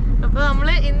മിന്നുണ്ട്. അപ്പൊ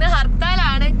നമ്മള് ഇന്ന്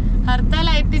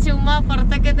ഹർത്താലായിട്ട് ചുമ്മാ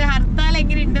പുറത്തൊക്കെ ഹർത്താൽ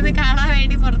എങ്ങനെ ഉണ്ടെന്ന് കാണാൻ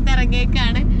വേണ്ടി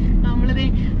പുറത്തിറങ്ങിയേക്കാണ്. നമ്മളിത്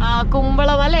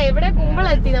കുമ്പളം അല്ലെ, ഇവിടെ കുമ്പളം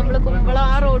എത്തി. നമ്മള് കുമ്പളം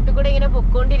ആ റോഡിൽ കൂടെ ഇങ്ങനെ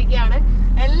പൊക്കോണ്ടിരിക്കുകയാണ്.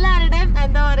 എല്ലാവരുടെയും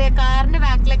എന്താ പറയാ, കാറിന്റെ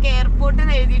ബാക്കിലൊക്കെ എയർപോർട്ട്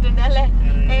എഴുതിയിട്ടുണ്ട് അല്ലെ,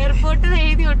 എയർപോർട്ട്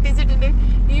എഴുതി ഒട്ടിച്ചിട്ടുണ്ട്.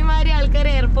 ഈ മാതിരി ആൾക്കാർ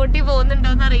എയർപോർട്ടിൽ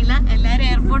പോകുന്നുണ്ടോന്ന് അറിയില്ല. എല്ലാരും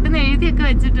എയർപോർട്ടിൽ എഴുതിയൊക്കെ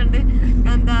വെച്ചിട്ടുണ്ട്.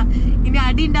 എന്താ ഇനി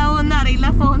അടി ഉണ്ടാവുമെന്ന് അറിയില്ല.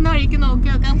 പോകുന്ന വഴിക്ക് നോക്കി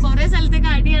നോക്കാം. കുറെ സ്ഥലത്തൊക്കെ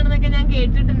അടിയാണെന്നൊക്കെ ഞാൻ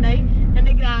കേട്ടിട്ടുണ്ടായി.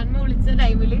 എന്റെ ഗ്രാൻഡ്മ വിളിച്ച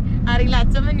ടൈമില് അറിയില്ല,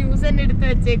 അച്ഛമ്മ ന്യൂസ് തന്നെ എടുത്ത്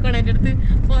വെച്ചേക്കണം. എൻ്റെ അടുത്ത്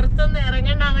പുറത്തൊന്നും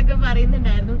ഇറങ്ങണ്ടെന്നൊക്കെ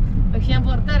പറയുന്നുണ്ടായിരുന്നു. പക്ഷെ ഞാൻ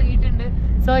പുറത്തിറങ്ങിയിട്ടുണ്ട്.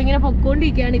 സോ ഇങ്ങനെ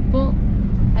പൊക്കോണ്ടിരിക്കുകയാണ്. ഇപ്പോ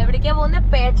എവിടേക്കാ പോകുന്നത്?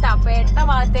 പേട്ട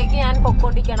ഭാഗത്തേക്ക് ഞാൻ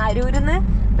പൊക്കോണ്ടിരിക്കുകയാണ്. അരൂരിന്ന്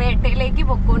പേട്ടയിലേക്ക്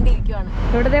പൊക്കോണ്ടിരിക്കുകയാണ്.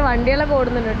 ഇവിടുത്തെ വണ്ടികളൊക്കെ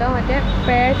ഓടുന്നുണ്ട് കേട്ടോ. മറ്റേ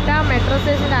പേട്ട മെട്രോ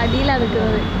സ്റ്റേഷൻ്റെ അടിയിലാണ്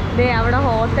നിൽക്കുന്നത്. ഇതേ അവിടെ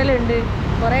ഹോട്ടലുണ്ട്,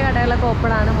 കുറേ കടകളൊക്കെ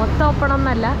ഓപ്പൺ ആണ്. മൊത്തം ഓപ്പൺ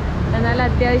ഒന്നല്ല, എന്നാലും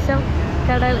അത്യാവശ്യം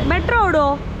കടകൾ. മെട്രോ ഓടുമോ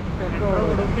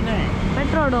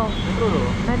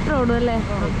അല്ലേ?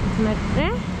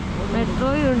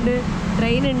 മെട്രോയും ഉണ്ട്,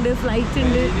 ട്രെയിൻ ഉണ്ട്, ഫ്ലൈറ്റ്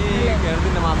ഉണ്ട്,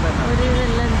 ഒരു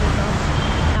ഇതെല്ലാം ഉണ്ട് കേട്ടോ.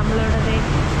 നമ്മളിവിടെ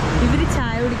ഇവർ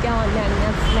ചായ കുടിക്കാൻ വന്നതാണ്,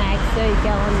 ഞാൻ സ്നാക്സ്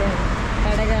കഴിക്കാൻ വന്നതാണ്.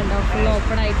 കടകൾ ഉണ്ടോ ഫുൾ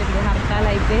ഓപ്പൺ ആയിട്ടുണ്ട്,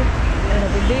 ഹർത്താലായിട്ട്.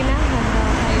 ഇത് പിന്നെ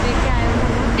ഹൈവേ ഒക്കെ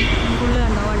ആയതുകൊണ്ട് ഫുള്ള്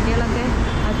കണ്ടോ വണ്ടികളൊക്കെ,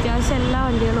 അത്യാവശ്യം എല്ലാ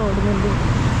വണ്ടികളും ഓടുന്നുണ്ട്.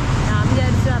 ഞാൻ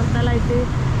വിചാരിച്ചു ഹർത്താലായിട്ട്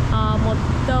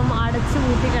മൊത്തം അടച്ചു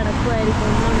പൂട്ടി കിടക്കുമായിരിക്കും,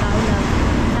 ഒന്നും ഉണ്ടാവില്ല.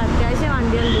 അത്യാവശ്യം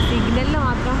വണ്ടികളുണ്ട്. സിഗ്നലിൽ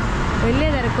മാത്രം വലിയ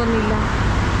തിരക്കൊന്നുമില്ല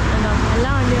കേട്ടോ.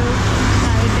 എല്ലാ വണ്ടികളും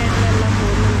പ്രൈവറ്റായിട്ടുള്ളതെല്ലാം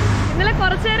പോകുന്നുണ്ട്. ഇന്നലെ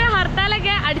കുറച്ചു നേരം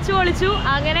ഹർത്താലൊക്കെ അടിച്ചു പൊളിച്ചു.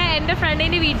 അങ്ങനെ എൻ്റെ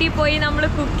ഫ്രണ്ടിൻ്റെ വീട്ടിൽ പോയി നമ്മൾ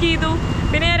കുക്ക് ചെയ്തു.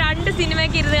 പിന്നെ 2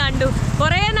 സിനിമയൊക്കെ ഇരുന്ന് കണ്ടു.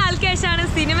 കുറേ നാൾക്ക് ശേഷമാണ്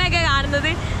സിനിമയൊക്കെ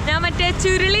കാണുന്നത്. ഞാൻ മറ്റേ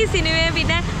ചുരുളി സിനിമയും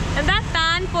പിന്നെ എന്താ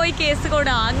താൻ പോയി കേസ്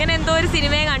കൊടുക അങ്ങനെ എന്തോ ഒരു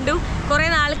സിനിമയെ കണ്ടു. കുറേ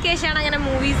നാൾക്ക് ശേഷമാണ് അങ്ങനെ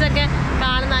മൂവീസൊക്കെ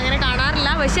കാണുന്നത്. അങ്ങനെ കാണാറില്ല.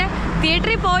 പക്ഷെ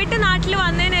തിയേറ്ററിൽ പോയിട്ട് നാട്ടിൽ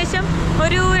വന്നതിന് ശേഷം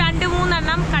ഒരു 2-3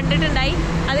 എണ്ണം കണ്ടിട്ടുണ്ടായി.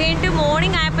 അത് കഴിഞ്ഞിട്ട്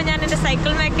മോർണിംഗ് ആയപ്പോൾ ഞാൻ എൻ്റെ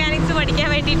സൈക്കിൾ മെക്കാനിക്സ് പഠിക്കാൻ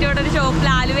വേണ്ടിയിട്ട് ഇവിടെ ഒരു ഷോപ്പിൽ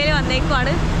ആലുവയിൽ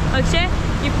വന്നേക്കുവാണ്. പക്ഷേ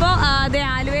ഇപ്പോൾ അതെ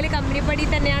ആലുവയിൽ കമ്പനിപ്പടി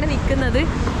തന്നെയാണ് നിൽക്കുന്നത്.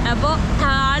 അപ്പോൾ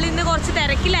ആളിന്ന് കുറച്ച്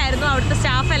തിരക്കിലായിരുന്നു അവിടുത്തെ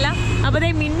സ്റ്റാഫെല്ലാം. അപ്പോൾ അതേ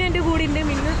മിന്നു എൻ്റെ കൂടെ ഉണ്ട്.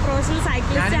 മിന്നു പ്രൊഫഷണൽ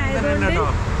സൈക്ലിസ്റ്റ് ആയതുകൊണ്ട്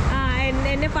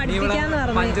എന്നെ പഠിപ്പിക്കാന്ന്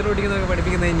പറഞ്ഞു.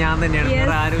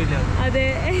 അതെ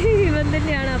ഇവൻ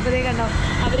തന്നെയാണ്. അപ്പതേ കണ്ടോ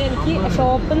അവരെനിക്ക്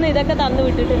ഷോപ്പിൽ നിന്ന് ഇതൊക്കെ തന്നു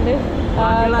വിട്ടിട്ടുണ്ട്.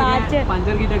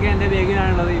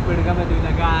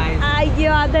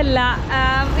 അയ്യോ അതല്ല,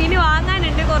 ഇനി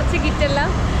വാങ്ങാനുണ്ട് കുറച്ച് കിറ്റെല്ലാം.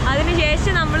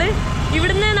 അതിനുശേഷം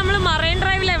ഇവിടുന്ന് നമ്മൾ മറൈൻ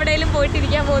ഡ്രൈവിൽ എവിടെയെങ്കിലും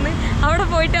പോയിട്ടിരിക്കാൻ പോകുന്നു. അവിടെ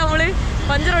പോയിട്ട് നമ്മൾ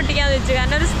പഞ്ചർ ഒട്ടിക്കാന്ന് വെച്ചു.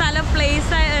 കാരണം ഒരു സ്ഥലം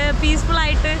പ്ലേസ്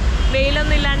പീസ്ഫുള്ളായിട്ട്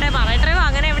വെയിലൊന്നും ഇല്ലാണ്ട് മറൈൻ ഡ്രൈവ്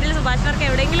അങ്ങനെ എവിടെയെങ്കിലും സുഭാഷ് പാർക്ക്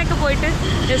എവിടെയെങ്കിലുമൊക്കെ പോയിട്ട്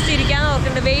ജസ്റ്റ് ഇരിക്കാന്ന്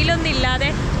നോക്കുന്നുണ്ട്. വെയിലൊന്നും ഇല്ലാതെ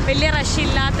വലിയ റഷ്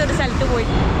ഇല്ലാത്തൊരു സ്ഥലത്ത് പോയി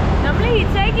നമ്മൾ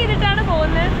ഹിച്ച് ഹൈക്ക് ചെയ്തിട്ടാണ്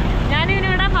പോകുന്നത്.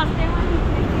 ഞാനിവിടെ ഫസ്റ്റ് ടൈം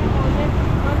പോകുന്നത്.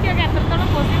 നോക്കിയൊക്കെ എത്രത്തോളം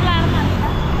പോസിബിൾ ആണെന്ന് അറിയില്ല.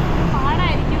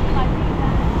 പാടായിരിക്കും.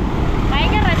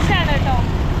 ഭയങ്കര റഷാണ് കേട്ടോ.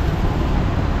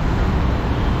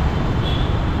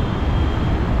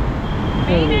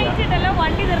 മെയിനായിട്ടുണ്ടല്ലോ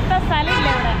വണ്ടി നിർത്താൻ സ്ഥലമില്ല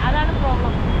ഇവിടെ. അതാണ്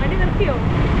പ്രോബ്ലം. വണ്ടി നിർത്തിയോ?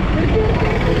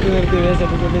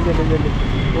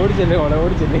 ഓടിച്ചല്ലേ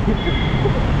ഓടിച്ചല്ലേ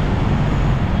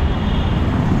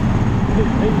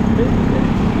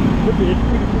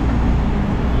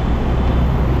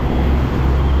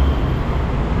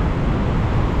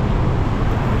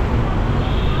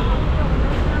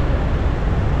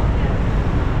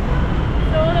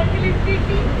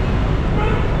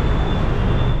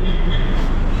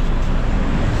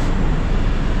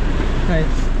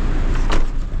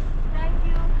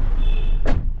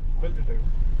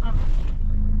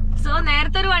സോ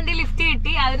നേരത്തെ ഒരു വണ്ടി ലിഫ്റ്റ്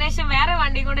കിട്ടി. അതിനുശേഷം വേറെ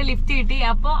വണ്ടി കൊണ്ട് ലിഫ്റ്റ് കിട്ടി.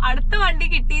 അപ്പോൾ അടുത്ത വണ്ടി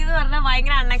കിട്ടിയെന്ന് പറഞ്ഞാൽ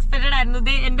ഭയങ്കര അൺഎക്സ്പെക്ടഡ് ആയിരുന്നു.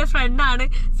 ഇത് എന്റെ ഫ്രണ്ടാണ്,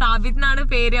 സാബിത് എന്നാണ്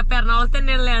പേര്. അപ്പൊ എറണാകുളത്ത്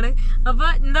തന്നെയുള്ളതാണ്. അപ്പൊ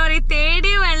എന്താ പറയുക,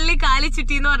 തേടിയ വെള്ളി കാലി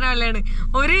ചുറ്റി എന്ന് പറഞ്ഞ പോലെയാണ്.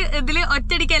 ഒരു ഇതില്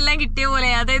ഒറ്റയടിക്ക് എല്ലാം കിട്ടിയ പോലെ.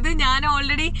 അതായത് ഞാൻ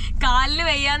ഓൾറെഡി കാലിന്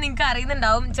വയ്യാന്ന് നിങ്ങൾക്ക്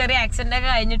അറിയുന്നുണ്ടാവും, ചെറിയ ആക്സിഡന്റ് ഒക്കെ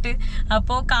കഴിഞ്ഞിട്ട്.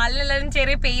 അപ്പോൾ കാലിലെല്ലാവരും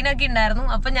ചെറിയ പെയിൻ ഒക്കെ ഉണ്ടായിരുന്നു.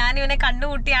 അപ്പൊ ഞാൻ ഇവനെ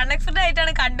കണ്ടുമുട്ടി. അൺഎക്സ്പെക്ടഡ്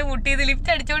ആയിട്ടാണ് കണ്ടുമുട്ടിയത്.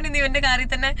 ലിഫ്റ്റ് അടിച്ചോണ്ട് ഇവന്റെ കാറിൽ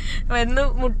തന്നെ വന്ന്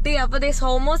മുട്ടി. അപ്പൊ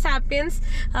ഹോമോസാപ്പിയൻസ്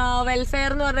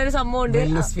വെൽഫെയർ എന്ന് പറഞ്ഞൊരു സംഭവം ഉണ്ട്.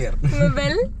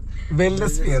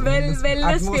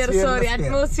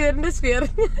 അറ്റ്മോസ്ഫിയറിന്റെ സ്ഫിയർ.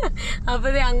 അപ്പൊ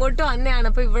അങ്ങോട്ട് വന്നെയാണ്.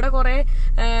 അപ്പൊ ഇവിടെ കുറെ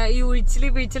ഈ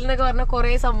പിഴിച്ചിലെന്നൊക്കെ പറഞ്ഞ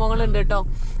കുറെ സംഭവങ്ങളുണ്ട് കേട്ടോ.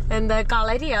 എന്താ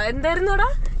കളരിയാ എന്തായിരുന്നു ഇവിടെ?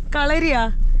 കളരി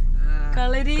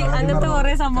അങ്ങനത്തെ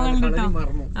കുറെ സംഭവങ്ങളുണ്ട് കേട്ടോ.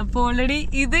 അപ്പൊ ഓൾറെഡി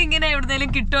ഇത് ഇങ്ങനെ എവിടുന്നേലും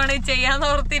കിട്ടുവാണെങ്കിൽ ചെയ്യാന്ന്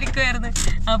ഓർത്തിരിക്കുവായിരുന്നു.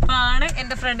 അപ്പൊ ആണ്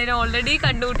എന്റെ ഫ്രണ്ടിനെ ഓൾറെഡി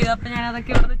കണ്ടുകൂട്ടിയത്. അപ്പൊ ഞാൻ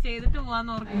അതൊക്കെ ഇവിടുന്ന് ചെയ്തിട്ട്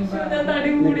പോവാന്ന് ഓർക്കും.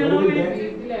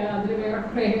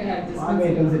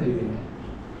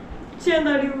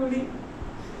 അടിപൊളി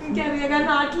എനിക്കറിയാം. കാരണം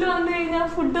നാട്ടില് വന്നു കഴിഞ്ഞാൽ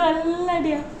ഫുഡ് നല്ല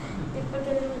അടിയാ.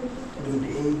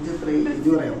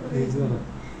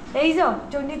 ഏജോ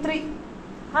 23.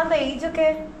 അതെന്താ ഏജ് ഒക്കെ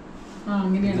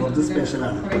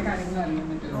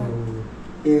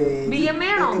BMA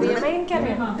ആണോ? BMA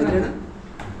എനിക്കറിയാം.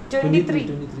 23.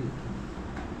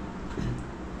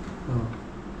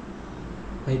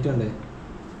 ഹൈറ്റ് ഉണ്ടേ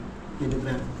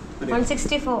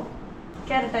 164.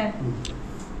 കേറട്ടെ?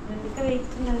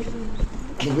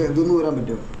 ഇതൊന്നും വരാൻ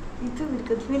പറ്റുമോ?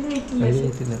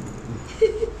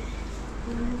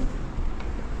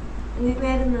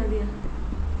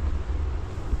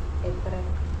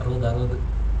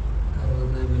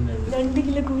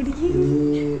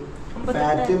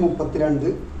 ഫാറ്റ് 32,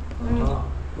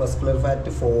 മസ്കുലർ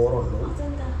ഫാറ്റ് 4 ഉള്ളൂ.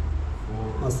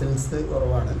 മസിൽസ്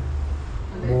കുറവാണ്.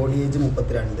 Body age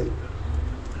 32.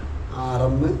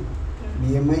 RM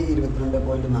BMI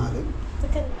 22.4.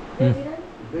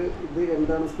 ഇത്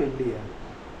എന്താണ് സ്പെൻഡ് ചെയ്യാൻ?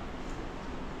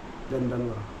 ഇതെന്താന്ന്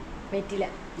പറ.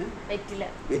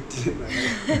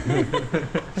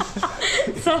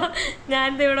 സോ ഞാൻ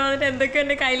ഇവിടെ വന്നിട്ട് എന്തൊക്കെ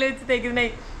എന്റെ കയ്യിൽ വെച്ച് തേക്കുന്നേ.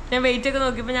 ഞാൻ വെയിറ്റ് ഒക്കെ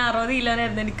നോക്കിയപ്പോൾ ഞാൻ 60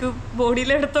 കിലോനായിരുന്നു. എനിക്ക്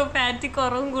ബോഡിയിലെടുത്തോ ഫാറ്റ്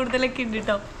കുറവും കൂടുതലൊക്കെ ഉണ്ട്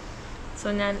കേട്ടോ. സോ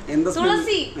ഞാൻ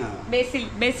തുളസി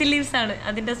ബേസിൽ ലീവ്സ് ആണ്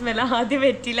അതിന്റെ സ്മെൽ ആദ്യം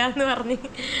പറ്റില്ല എന്ന് പറഞ്ഞ്.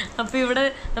 അപ്പൊ ഇവിടെ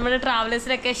നമ്മുടെ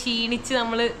ട്രാവലേഴ്സിനൊക്കെ ക്ഷീണിച്ച്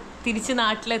നമ്മള് തിരിച്ച്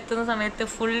നാട്ടിലെത്തുന്ന സമയത്ത്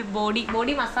ഫുൾ ബോഡി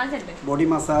മസാജ്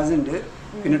ഉണ്ട്.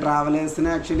 പിന്നെ ട്രാവലേഴ്സിന്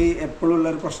ആക്ച്വലി എപ്പോഴും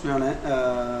ഉള്ളൊരു പ്രശ്നമാണ്,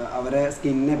 അവരെ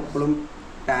സ്കിന്ന് എപ്പോഴും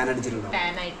ടാൻ അടിച്ചിട്ടുണ്ടാവും.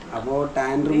 അപ്പോൾ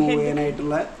ടാൻ റിമൂവ്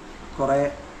ചെയ്യാനായിട്ടുള്ള കുറേ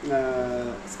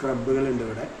സ്ക്രബുകൾ ഉണ്ട്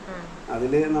ഇവിടെ.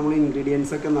 അതിൽ നമ്മൾ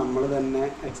ഇൻഗ്രീഡിയൻസ് ഒക്കെ നമ്മൾ തന്നെ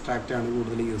എക്സ്ട്രാക്റ്റ് ആണ്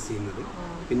കൂടുതൽ യൂസ് ചെയ്യുന്നത്.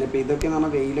 പിന്നെ ഇപ്പോൾ ഇതൊക്കെ നമ്മൾ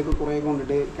വെയിലൊക്കെ കുറേ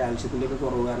കൊണ്ടിട്ട് കാൽഷ്യത്തിൻ്റെ ഒക്കെ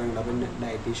കുറവ് കാരണമുണ്ട്. അപ്പം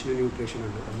ഡയറ്റീഷ്യനും ന്യൂട്രീഷനും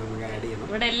ഉണ്ട്, അത് നമുക്ക് ആഡ് ചെയ്യണം.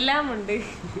 ഇവിടെ എല്ലാം ഉണ്ട്.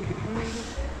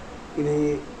 പിന്നെ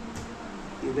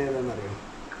ഇതേതാണെന്നറിയോ?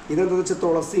 ഇതെന്താ വെച്ചാൽ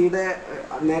തുളസിയുടെ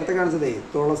നേരത്തെ കാണിച്ചതേ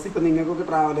തുളസി. ഇപ്പം നിങ്ങൾക്കൊക്കെ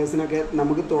ട്രാവലേഴ്സിനൊക്കെ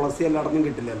നമുക്ക് തുളസി എല്ലായിടത്തും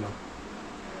കിട്ടില്ലല്ലോ.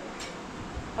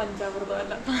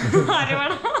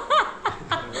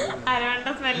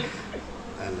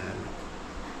 അല്ല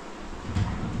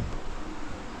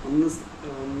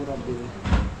ഒന്ന് റബ്ബ് ചെയ്ത്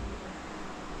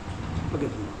ഇപ്പം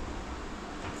കിട്ടുന്നു.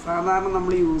 സാധാരണ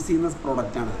നമ്മൾ യൂസ് ചെയ്യുന്ന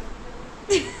പ്രൊഡക്റ്റാണ്.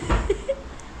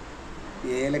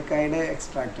 ഏലക്കായുടെ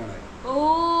എക്സ്ട്രാക്റ്റ് ആണ്. ഓ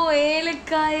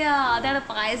ഏലക്കായ, അതാണ്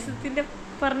പായസത്തിന്റെ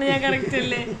പറഞ്ഞ ഞാൻ കറക്റ്റ്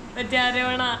അല്ലേ മറ്റേ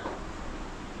അരവണ.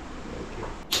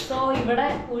 സോ ഇവിടെ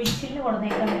ഒഴിച്ചില്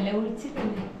കൊടുന്നേക്കാണല്ലേ,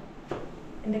 ഒഴിച്ചിട്ടില്ലേ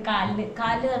എന്റെ കാലില്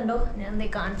കണ്ടോ, ഞാൻ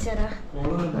കാണിച്ചു തരാം.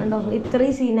 കണ്ടോ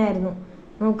ഇത്രയും സീനായിരുന്നു.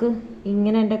 നോക്ക്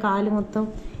ഇങ്ങനെ എൻ്റെ കാല് മൊത്തം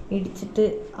ഇടിച്ചിട്ട്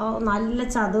നല്ല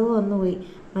ചതവ് വന്നു പോയി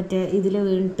മറ്റേ ഇതിൽ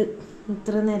വീണിട്ട്.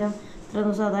 ഇത്ര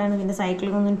ദിവസം അതാണ്. പിന്നെ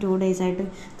സൈക്ലിങ്ങൊന്നും 2 days ആയിട്ട്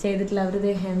ചെയ്തിട്ടില്ല. അവർ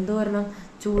എന്തോ ഒരെണ്ണം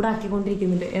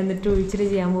ചൂടാക്കിക്കൊണ്ടിരിക്കുന്നുണ്ട്, എന്നിട്ട് ഒഴിച്ചിട്ട്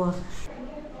ചെയ്യാൻ പോവാ.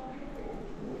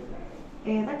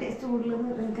 ഏതാ ടേസ്റ്റ് കൂടുതലെന്ന്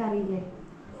എനിക്ക് അറിയില്ലേ.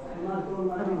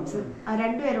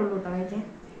 2 പേരുള്ളൂ കേട്ടോ കഴിക്കാൻ.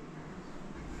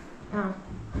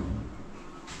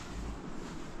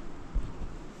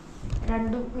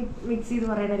 രണ്ടും മിക്സ് ചെയ്ത്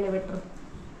പറയണല്ലേ ബെറ്റർ.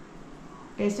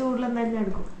 ടേസ്റ്റ് കൂടുതൽ എന്തായാലും ഞാൻ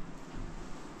എടുക്കും.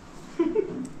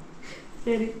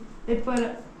 ശരി ഇപ്പൊ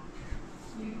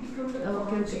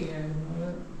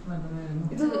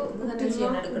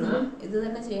ഇത്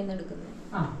തന്നെ ചെയ്യുന്നെടുക്കുന്നത്.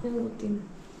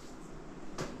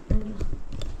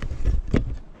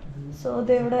 സോ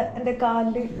അത് ഇവിടെ എൻ്റെ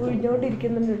കാലിൽ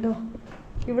ഒഴിഞ്ഞോണ്ടിരിക്കുന്നുണ്ട് കേട്ടോ.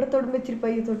 ഇവിടെ തൊടുമ്പോ ഇച്ചിരി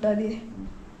പയ്യെ തൊട്ടാതിയേ.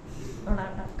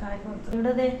 ഇവിടെ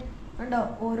അതെ ഉണ്ടോ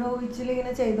ഓരോ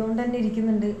ഒഴിച്ചിലിങ്ങനെ ചെയ്തുകൊണ്ട് തന്നെ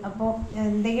ഇരിക്കുന്നുണ്ട്. അപ്പോൾ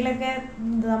എന്തെങ്കിലുമൊക്കെ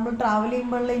നമ്മൾ ട്രാവൽ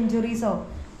ചെയ്യുമ്പോഴുള്ള ഇഞ്ചുറീസോ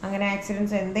അങ്ങനെ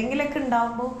ആക്സിഡൻസോ എന്തെങ്കിലുമൊക്കെ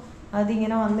ഉണ്ടാകുമ്പോൾ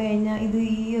അതിങ്ങനെ വന്നു കഴിഞ്ഞാൽ ഇത്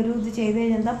ചെയ്ത്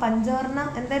കഴിഞ്ഞാൽ എന്താ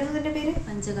എന്തായിരുന്നു ഇതിന്റെ പേര്?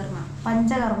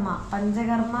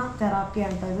 പഞ്ചകർമ്മ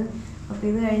തെറാപ്പിയാണ് കേട്ടോ ഇത്. അപ്പോൾ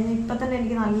ഇത് കഴിഞ്ഞ് ഇപ്പം തന്നെ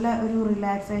എനിക്ക് നല്ല ഒരു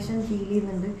റിലാക്സേഷൻ ഫീൽ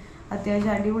ചെയ്യുന്നുണ്ട്.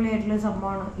 അത്യാവശ്യം അടിപൊളിയായിട്ടുള്ള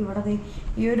സംഭവമാണ്. ഇവിടെ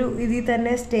ഇതിൽ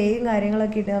തന്നെ സ്റ്റേയും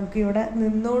കാര്യങ്ങളൊക്കെ ഇട്ട് നമുക്ക് ഇവിടെ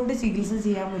നിന്നുകൊണ്ട് ചികിത്സ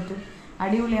ചെയ്യാൻ പറ്റും.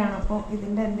 അടിപൊളിയാണ്. അപ്പോൾ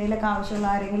ഇതിൻ്റെ എന്തെങ്കിലുമൊക്കെ ആവശ്യമുള്ള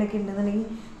ആരെങ്കിലുമൊക്കെ ഉണ്ടെന്നുണ്ടെങ്കിൽ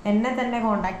എന്നെ തന്നെ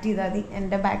കോൺടാക്ട് ചെയ്താൽ മതി.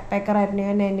 എൻ്റെ ബാക്ക് പാക്കറായിരുന്നു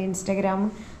ഞാൻ, എൻ്റെ ഇൻസ്റ്റാഗ്രാം.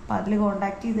 അപ്പോൾ അതിൽ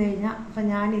കോൺടാക്ട് ചെയ്ത് കഴിഞ്ഞാൽ അപ്പം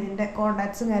ഞാൻ ഇതിൻ്റെ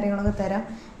കോൺടാക്ട്സും കാര്യങ്ങളൊക്കെ തരാം.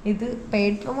 ഇത്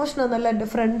പെയ്ഡ് പ്രൊമോഷനൊന്നുമല്ല, എൻ്റെ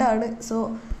ഫ്രണ്ടാണ്. സോ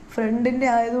ഫ്രണ്ടിൻ്റെ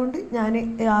ആയതുകൊണ്ട് ഞാൻ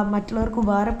മറ്റുള്ളവർക്ക്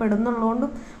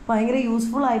ഉപകാരപ്പെടുന്നുള്ളതുകൊണ്ടും ഭയങ്കര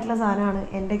യൂസ്ഫുൾ ആയിട്ടുള്ള സാധനമാണ്.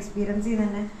 എൻ്റെ എക്സ്പീരിയൻസിൽ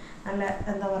തന്നെ നല്ല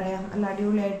എന്താ പറയുക നല്ല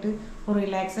അടിപൊളിയായിട്ട് ഒരു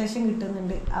റിലാക്സേഷൻ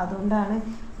കിട്ടുന്നുണ്ട്. അതുകൊണ്ടാണ്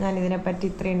ഞാൻ ഇതിനെപ്പറ്റി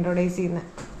ഇത്ര ഇൻട്രൊഡ്യൂസ് ചെയ്യുന്നത്.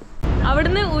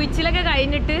 അവിടുന്ന് ഉച്ചിലൊക്കെ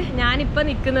കഴിഞ്ഞിട്ട് ഞാനിപ്പോൾ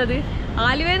നിൽക്കുന്നത്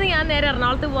ആലുവയിൽ ഞാൻ നേരെ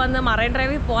എറണാകുളത്ത് പോകാൻ മറൈൻ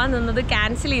ഡ്രൈവിൽ പോകാൻ നിന്നത്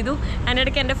ക്യാൻസൽ ചെയ്തു.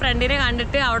 അതിനിടയ്ക്ക് എൻ്റെ ഫ്രണ്ടിനെ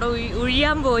കണ്ടിട്ട് അവിടെ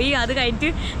ഒഴിയാൻ പോയി. അത് കഴിഞ്ഞിട്ട്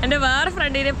എൻ്റെ വേറെ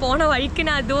ഫ്രണ്ടിനെ പോണ വഴിക്ക്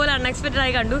ഞാൻ അതുപോലെ അൺഎക്സ്പെക്റ്റഡ്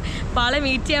ആയി കണ്ടു. അപ്പോൾ ആളെ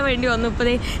മീറ്റ് ചെയ്യാൻ വേണ്ടി വന്നു. ഇപ്പോൾ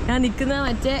ഞാൻ നിൽക്കുന്നത്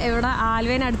മറ്റേ ഇവിടെ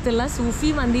ആലുവയിനടുത്തുള്ള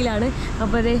സൂഫി മന്തിയിലാണ്.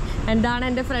 അപ്പോൾ എന്താണ്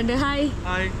എൻ്റെ ഫ്രണ്ട്. ഹായ്,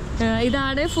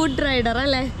 ഇതാണ് ഫുഡ് റൈഡർ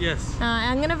അല്ലേ?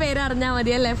 അങ്ങനെ പേരറിഞ്ഞാൽ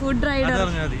മതി അല്ലേ? ഫുഡ് റൈഡർ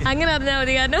അങ്ങനെ അറിഞ്ഞാൽ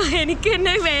മതി. കാരണം എനിക്ക്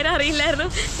എന്നെ പേരറിയില്ലായിരുന്നു.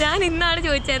 ഞാൻ ഇന്നാണ്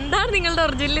ചോദിച്ചത് എന്താണ് നിങ്ങളുടെ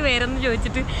ഒറിജിനൽ പേരെന്ന്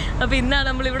ചോദിച്ചിട്ട്. അപ്പോൾ ഇന്നാണ്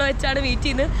നമ്മളിവിടെ വെച്ചാണ് മീറ്റ്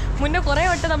ചെയ്യുന്നത്. മുന്നേ കുറേ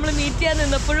വട്ടം നമ്മൾ മീറ്റ് ചെയ്യാൻ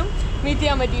നിന്നപ്പോഴും മീറ്റ്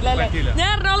ചെയ്യാൻ പറ്റിയില്ല അല്ലേ? ഞാൻ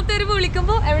എറണാകുളത്ത് വരുമ്പോൾ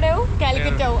വിളിക്കുമ്പോൾ എവിടെയാവും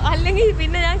കാലിക്കറ്റ് ആവും. അല്ലെങ്കിൽ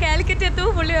പിന്നെ ഞാൻ കാലിക്കറ്റ്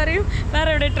എത്തുമ്പോൾ പുള്ളി പറയും വേറെ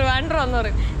എവിടെ ട്രിവാൻഡ്രം എന്ന്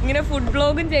പറയും. ഇങ്ങനെ ഫുഡ്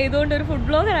ബ്ലോഗും ചെയ്തുകൊണ്ട് ഒരു ഫുഡ്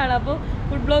ബ്ലോഗറാണ്. അപ്പോൾ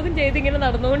ഫുഡ് ബ്ലോഗും ചെയ്ത് ഇങ്ങനെ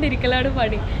നടന്നുകൊണ്ടിരിക്കലാണ്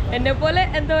പണി. എന്നെ പോലെ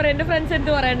എന്താ പറയുക എൻ്റെ ഫ്രണ്ട്സ്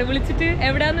എന്ത് പറയാണ്ട് വിളിച്ചിട്ട്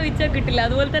എവിടെയാണെന്ന് ചോദിച്ചാൽ കിട്ടില്ല.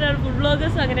 അതുപോലെ തന്നെയാണ് ഫുഡ്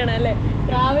ബ്ലോഗേഴ്സ് അങ്ങനെയാണ് അല്ലേ?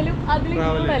 ട്രാവലും അതിൽ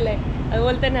അല്ലേ?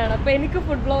 അതുപോലെ തന്നെയാണ്. അപ്പൊ എനിക്ക്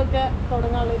ഫുഡ് ബ്ലോഗ് ഒക്കെ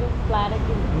തുടങ്ങാനുള്ളൊരു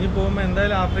പ്ലാനൊക്കെ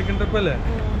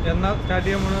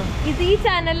ഇത് ഈ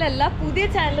ചാനലിലല്ല, പുതിയ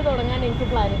ചാനൽ തുടങ്ങാൻ എനിക്ക്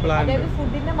പ്ലാൻ. അതായത്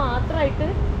ഫുഡിന്റെ മാത്രമായിട്ട്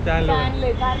ചാനല്.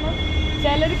 കാരണം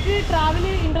ചിലർക്ക് ട്രാവൽ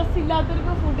ഇൻട്രസ്റ്റ്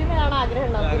ഇല്ലാത്തവർക്ക് ഫുഡിന് കാണാൻ ആഗ്രഹം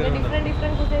ഉണ്ടാവും. പിന്നെ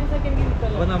ഡിഫറെന്റ് കുസൈൻസ് ഒക്കെ എനിക്ക്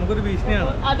കിട്ടുമല്ലോ.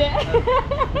 അതെ,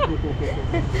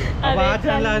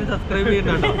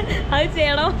 അത്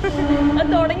ചെയ്യണം. അത്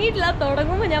തുടങ്ങിയിട്ടില്ല.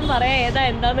 തുടങ്ങുമ്പോ ഞാൻ പറയാം ഏതാ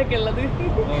എന്താന്നൊക്കെ ഉള്ളത്.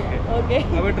 Okay,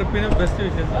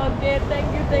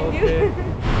 thank you.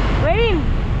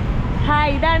 ഹായ്,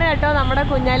 ഇതാണ് കേട്ടോ നമ്മുടെ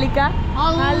കുഞ്ഞാലിക്ക.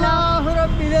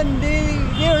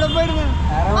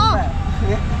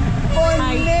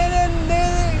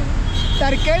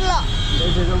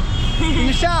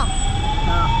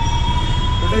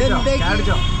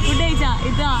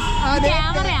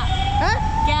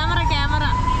 ക്യാമറ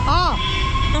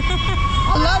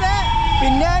അല്ലാതെ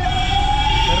പിന്നെ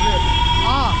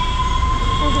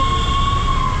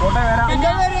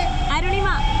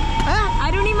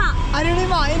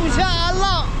അരുണിമ ഇൻഷാ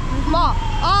അല്ലാഹ്.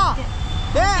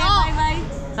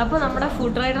 അപ്പോൾ നമ്മുടെ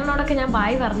ഫുഡ് റൈഡറിനോടൊക്കെ ഞാൻ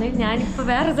ബായ് പറഞ്ഞ് ഞാനിപ്പോൾ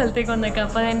വേറെ സ്ഥലത്തേക്ക് വന്നേക്കാം.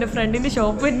 അപ്പോൾ എൻ്റെ ഫ്രണ്ടിൻ്റെ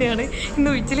ഷോപ്പ് തന്നെയാണ്. ഇന്ന്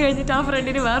ഉച്ചയിൽ കഴിഞ്ഞിട്ട് ആ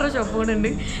ഫ്രണ്ടിന് വേറെ ഷോപ്പ് കൂടെ ഉണ്ട്.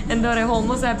 എന്താ പറയുക,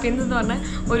 ഹോമോസാപ്പിയൻസ് എന്ന് പറഞ്ഞാൽ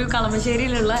ഒരു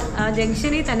കളമശ്ശേരിയിലുള്ള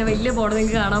ജംഗ്ഷനിൽ തന്നെ വലിയ ബോർഡ്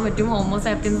നിങ്ങൾക്ക് കാണാൻ പറ്റും,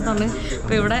 ഹോമോസാപ്പിയൻസ് എന്ന് പറഞ്ഞ്.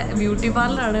 അപ്പോൾ ഇവിടെ ബ്യൂട്ടി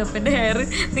പാർലറാണ്. അപ്പോൾ എൻ്റെ ഹെയർ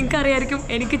നിങ്ങൾക്ക് അറിയാമായിരിക്കും,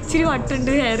 എനിക്ക് ഇച്ചിരി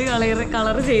വട്ടുണ്ട് ഹെയർ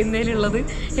കളർ ചെയ്യുന്നതിലുള്ളത്.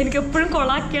 എനിക്കെപ്പോഴും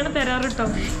കൊളാക്കിയാണ് തരാറ് കേട്ടോ.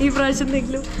 ഈ പ്രാവശ്യം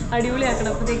എന്തെങ്കിലും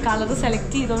അടിപൊളിയാക്കണം. അപ്പോൾ ഈ കളർ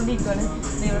സെലക്ട് ചെയ്തുകൊണ്ടിരിക്കുകയാണ്.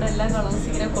 ഇവിടെ എല്ലാ കളേഴ്സ്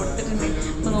ഇങ്ങനെ കൊടുത്തിട്ടുണ്ട്.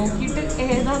 അപ്പോൾ നോക്കിയിട്ട്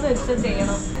ഏതാന്ന് വെച്ചാൽ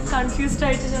ചെയ്യണം. കൺഫ്യൂസ്ഡ്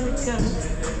ആയിട്ട് ഞാൻ നിൽക്കുകയാണ്.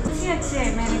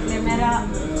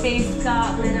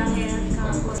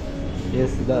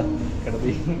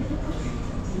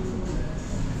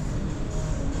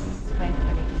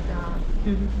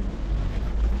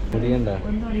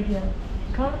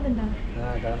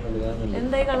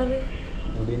 എന്തായി കളറ്?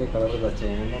 മുടിയുടെ കളർ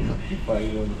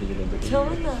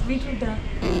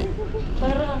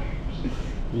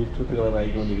ബീട്രൂട്ട് കളർ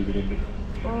ആയിക്കൊണ്ടിരിക്കുന്നുണ്ട്.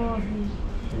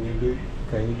 ഇത്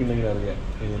കഴിഞ്ഞിട്ടുണ്ടെങ്കിൽ അറിയാം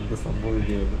എന്ത്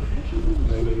സംഭവിക്കുന്നത്.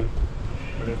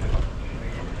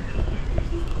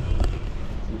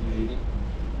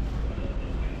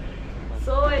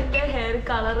 സോ എൻ്റെ ഹെയർ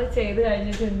കളർ ചെയ്ത്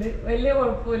കഴിഞ്ഞിട്ടുണ്ട്. വലിയ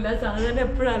കുഴപ്പമില്ല, സാധാരണ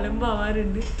എപ്പോഴും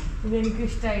അലമ്പാവാറുണ്ട്. ഇതെനിക്ക്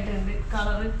ഇഷ്ടമായിട്ടുണ്ട്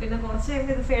കളർ. പിന്നെ കുറച്ച്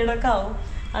കഴിയുമ്പോൾ ഇത് ഫേഡൊക്കെ ആവും,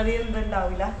 അധികം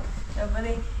ഇതുണ്ടാവില്ല. അപ്പം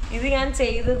ഇത് ഞാൻ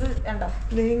ചെയ്തത് കണ്ടോ,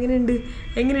 ഇത്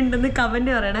എങ്ങനെയുണ്ടെന്ന്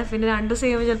കമൻറ്റ് പറയണേ. പിന്നെ 2 ദിവസം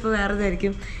കഴിയുമ്പോൾ ചിലപ്പോൾ വേറെ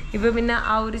ഇതായിരിക്കും. ഇപ്പം പിന്നെ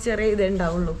ആ ഒരു ചെറിയ ഇതേ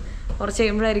ഉണ്ടാവുള്ളൂ, കുറച്ച്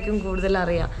കഴിയുമ്പോഴായിരിക്കും കൂടുതൽ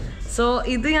അറിയാം. സോ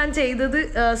ഇത് ഞാൻ ചെയ്തത്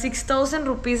 6000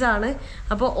 റുപ്പീസാണ്.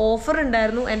 അപ്പോൾ ഓഫർ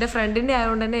ഉണ്ടായിരുന്നു. എൻ്റെ ഫ്രണ്ടിൻ്റെ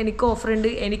ആയതുകൊണ്ട് തന്നെ എനിക്ക് ഓഫറുണ്ട്,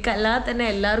 എനിക്കല്ലാതെ തന്നെ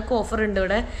എല്ലാവർക്കും ഓഫറുണ്ട്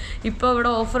ഇവിടെ. ഇപ്പോൾ ഇവിടെ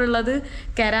ഓഫർ ഉള്ളത്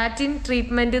കെരാറ്റിൻ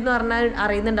ട്രീറ്റ്മെൻറ്റ് എന്ന് പറഞ്ഞാൽ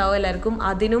അറിയുന്നുണ്ടാവും എല്ലാവർക്കും,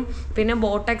 അതിനും പിന്നെ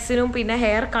ബോട്ടക്സിനും പിന്നെ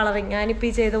ഹെയർ കളറിങ്. ഞാനിപ്പോൾ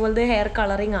ഈ ചെയ്ത പോലത്തെ ഹെയർ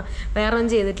കളറിങ്ങാണ്, വേറെ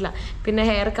ഒന്നും ചെയ്തിട്ടില്ല. പിന്നെ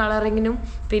ഹെയർ കളറിങ്ങിനും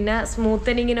പിന്നെ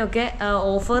സ്മൂത്തനിങ്ങിനൊക്കെ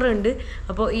ഓഫറുണ്ട്.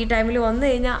 അപ്പോൾ ഈ ടൈമിൽ വന്നു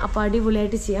കഴിഞ്ഞാൽ അപ്പോൾ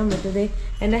അടിപൊളിയായിട്ട് ചെയ്യാൻ പറ്റുന്നത്.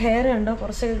 എൻ്റെ ഹെയർ കണ്ടോ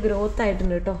കുറച്ചൊക്കെ ഗ്രോത്ത്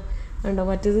ആയിട്ടുണ്ട് കേട്ടോ, ഉണ്ടോ?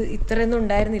 മറ്റേത് ഇത്രയൊന്നും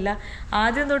ഉണ്ടായിരുന്നില്ല.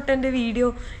 ആദ്യം തൊട്ട് എൻ്റെ വീഡിയോ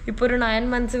ഇപ്പോൾ ഒരു 9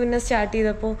 months പിന്നെ സ്റ്റാർട്ട്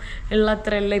ചെയ്തപ്പോൾ ഉള്ള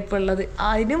അത്രയല്ല ഇപ്പോൾ ഉള്ളത്.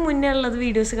 അതിന് മുന്നേ ഉള്ളത്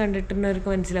വീഡിയോസ് കണ്ടിട്ടുള്ളവർക്ക്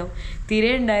മനസ്സിലാവും,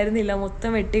 തീരെ ഉണ്ടായിരുന്നില്ല,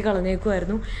 മൊത്തം വെട്ടി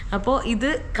കളഞ്ഞേക്കുമായിരുന്നു. അപ്പോൾ ഇത്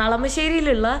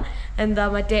കളമശ്ശേരിയിലുള്ള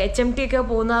മറ്റേ HMT ഒക്കെ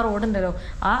പോകുന്ന ആ റോഡുണ്ടല്ലോ,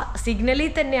 ആ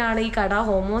സിഗ്നലിൽ തന്നെയാണ് ഈ കട.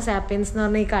 ഹോമോസാപ്പിയൻസ് എന്ന്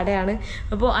പറഞ്ഞ ഈ കടയാണ്.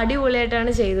 അപ്പോൾ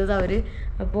അടിപൊളിയായിട്ടാണ് ചെയ്തത് അവർ.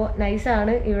 അപ്പോൾ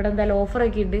നൈസാണ്. ഇവിടെ എന്തായാലും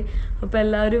ഓഫറൊക്കെ ഉണ്ട്. അപ്പോൾ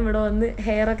എല്ലാവരും ഇവിടെ വന്ന്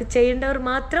ഹെയറൊക്കെ ചെയ്യേണ്ടവർ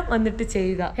മാത്രം വന്നിട്ട്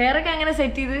ചെയ്യുക. ഹെയറൊക്കെ അങ്ങനെ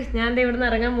സെറ്റ് ചെയ്ത് ഞാൻ ഇവിടെ നിന്ന്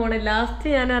ഇറങ്ങാൻ പോകണേ.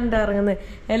 ലാസ്റ്റ് ഞാനാണ് ഇറങ്ങുന്നത്.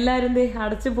 എല്ലാവരും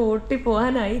അടച്ച് പൊട്ടി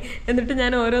പോകാനായി. എന്നിട്ട്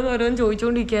ഞാൻ ഓരോന്ന്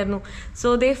ചോദിച്ചുകൊണ്ടിരിക്കുകയായിരുന്നു. സോ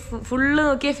ഫുള്ള്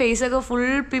നോക്കിയ ഫേസൊക്കെ ഫുൾ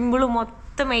പിമ്പിളും മൊത്തം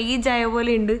ഏജ് ആയ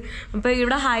പോലെ ഉണ്ട്. അപ്പോൾ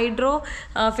ഇവിടെ ഹൈഡ്രോ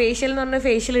ഫേഷ്യൽ എന്ന് പറഞ്ഞ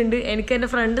ഫേഷ്യൽ ഉണ്ട്. എനിക്ക് എൻ്റെ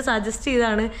ഫ്രണ്ട് സജസ്റ്റ്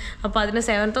ചെയ്തതാണ്. അപ്പോൾ അതിന്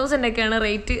 7000 ഒക്കെയാണ്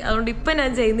റേറ്റ്. അതുകൊണ്ട് ഇപ്പം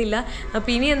ഞാൻ ചെയ്യുന്നില്ല.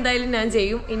 അപ്പോൾ ഇനി എന്തായാലും ഞാൻ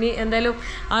ചെയ്യും. ഇനി എന്തായാലും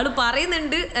ആൾ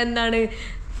പറയുന്നുണ്ട്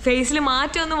ഫേസിൽ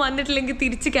മാറ്റമൊന്നും വന്നിട്ടില്ലെങ്കിൽ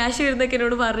തിരിച്ച് ക്യാഷ് വരുന്നൊക്കെ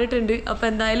എന്നോട് പറഞ്ഞിട്ടുണ്ട്. അപ്പോൾ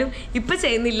എന്തായാലും ഇപ്പം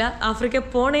ചെയ്യുന്നില്ല. ആഫ്രിക്ക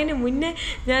പോണതിന് മുന്നേ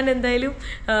ഞാൻ എന്തായാലും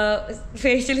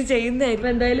ഫേഷ്യൽ ചെയ്യുന്നതായിരിക്കും.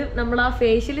 എന്തായാലും നമ്മൾ ആ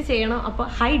ഫേഷ്യൽ ചെയ്യണം. അപ്പോൾ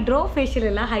ഹൈഡ്രോ ഫേഷ്യൽ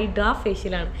അല്ല, ഹൈഡ്രാ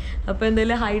ഫേഷ്യലാണ്. അപ്പോൾ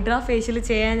എന്തായാലും ഹൈഡ്രാ ഫേഷ്യൽ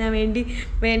ചെയ്യാൻ ഞാൻ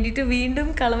വേണ്ടിയിട്ട് വീണ്ടും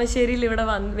കളമശ്ശേരിയിൽ ഇവിടെ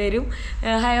വരും.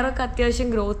 ഹെയറൊക്കെ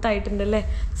അത്യാവശ്യം ഗ്രോത്ത് ആയിട്ടുണ്ടല്ലേ.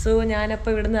 സോ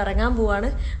ഞാനപ്പോൾ ഇവിടെ നിന്ന് ഇറങ്ങാൻ പോവാണ്.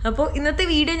 അപ്പോൾ ഇന്നത്തെ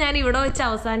വീഡിയോ ഞാൻ ഇവിടെ വെച്ച്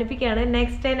അവസാനിപ്പിക്കുകയാണ്.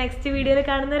 നെക്സ്റ്റ് വീഡിയോയിൽ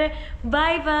കാണുന്നവരെ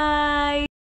ബൈ ബൈ.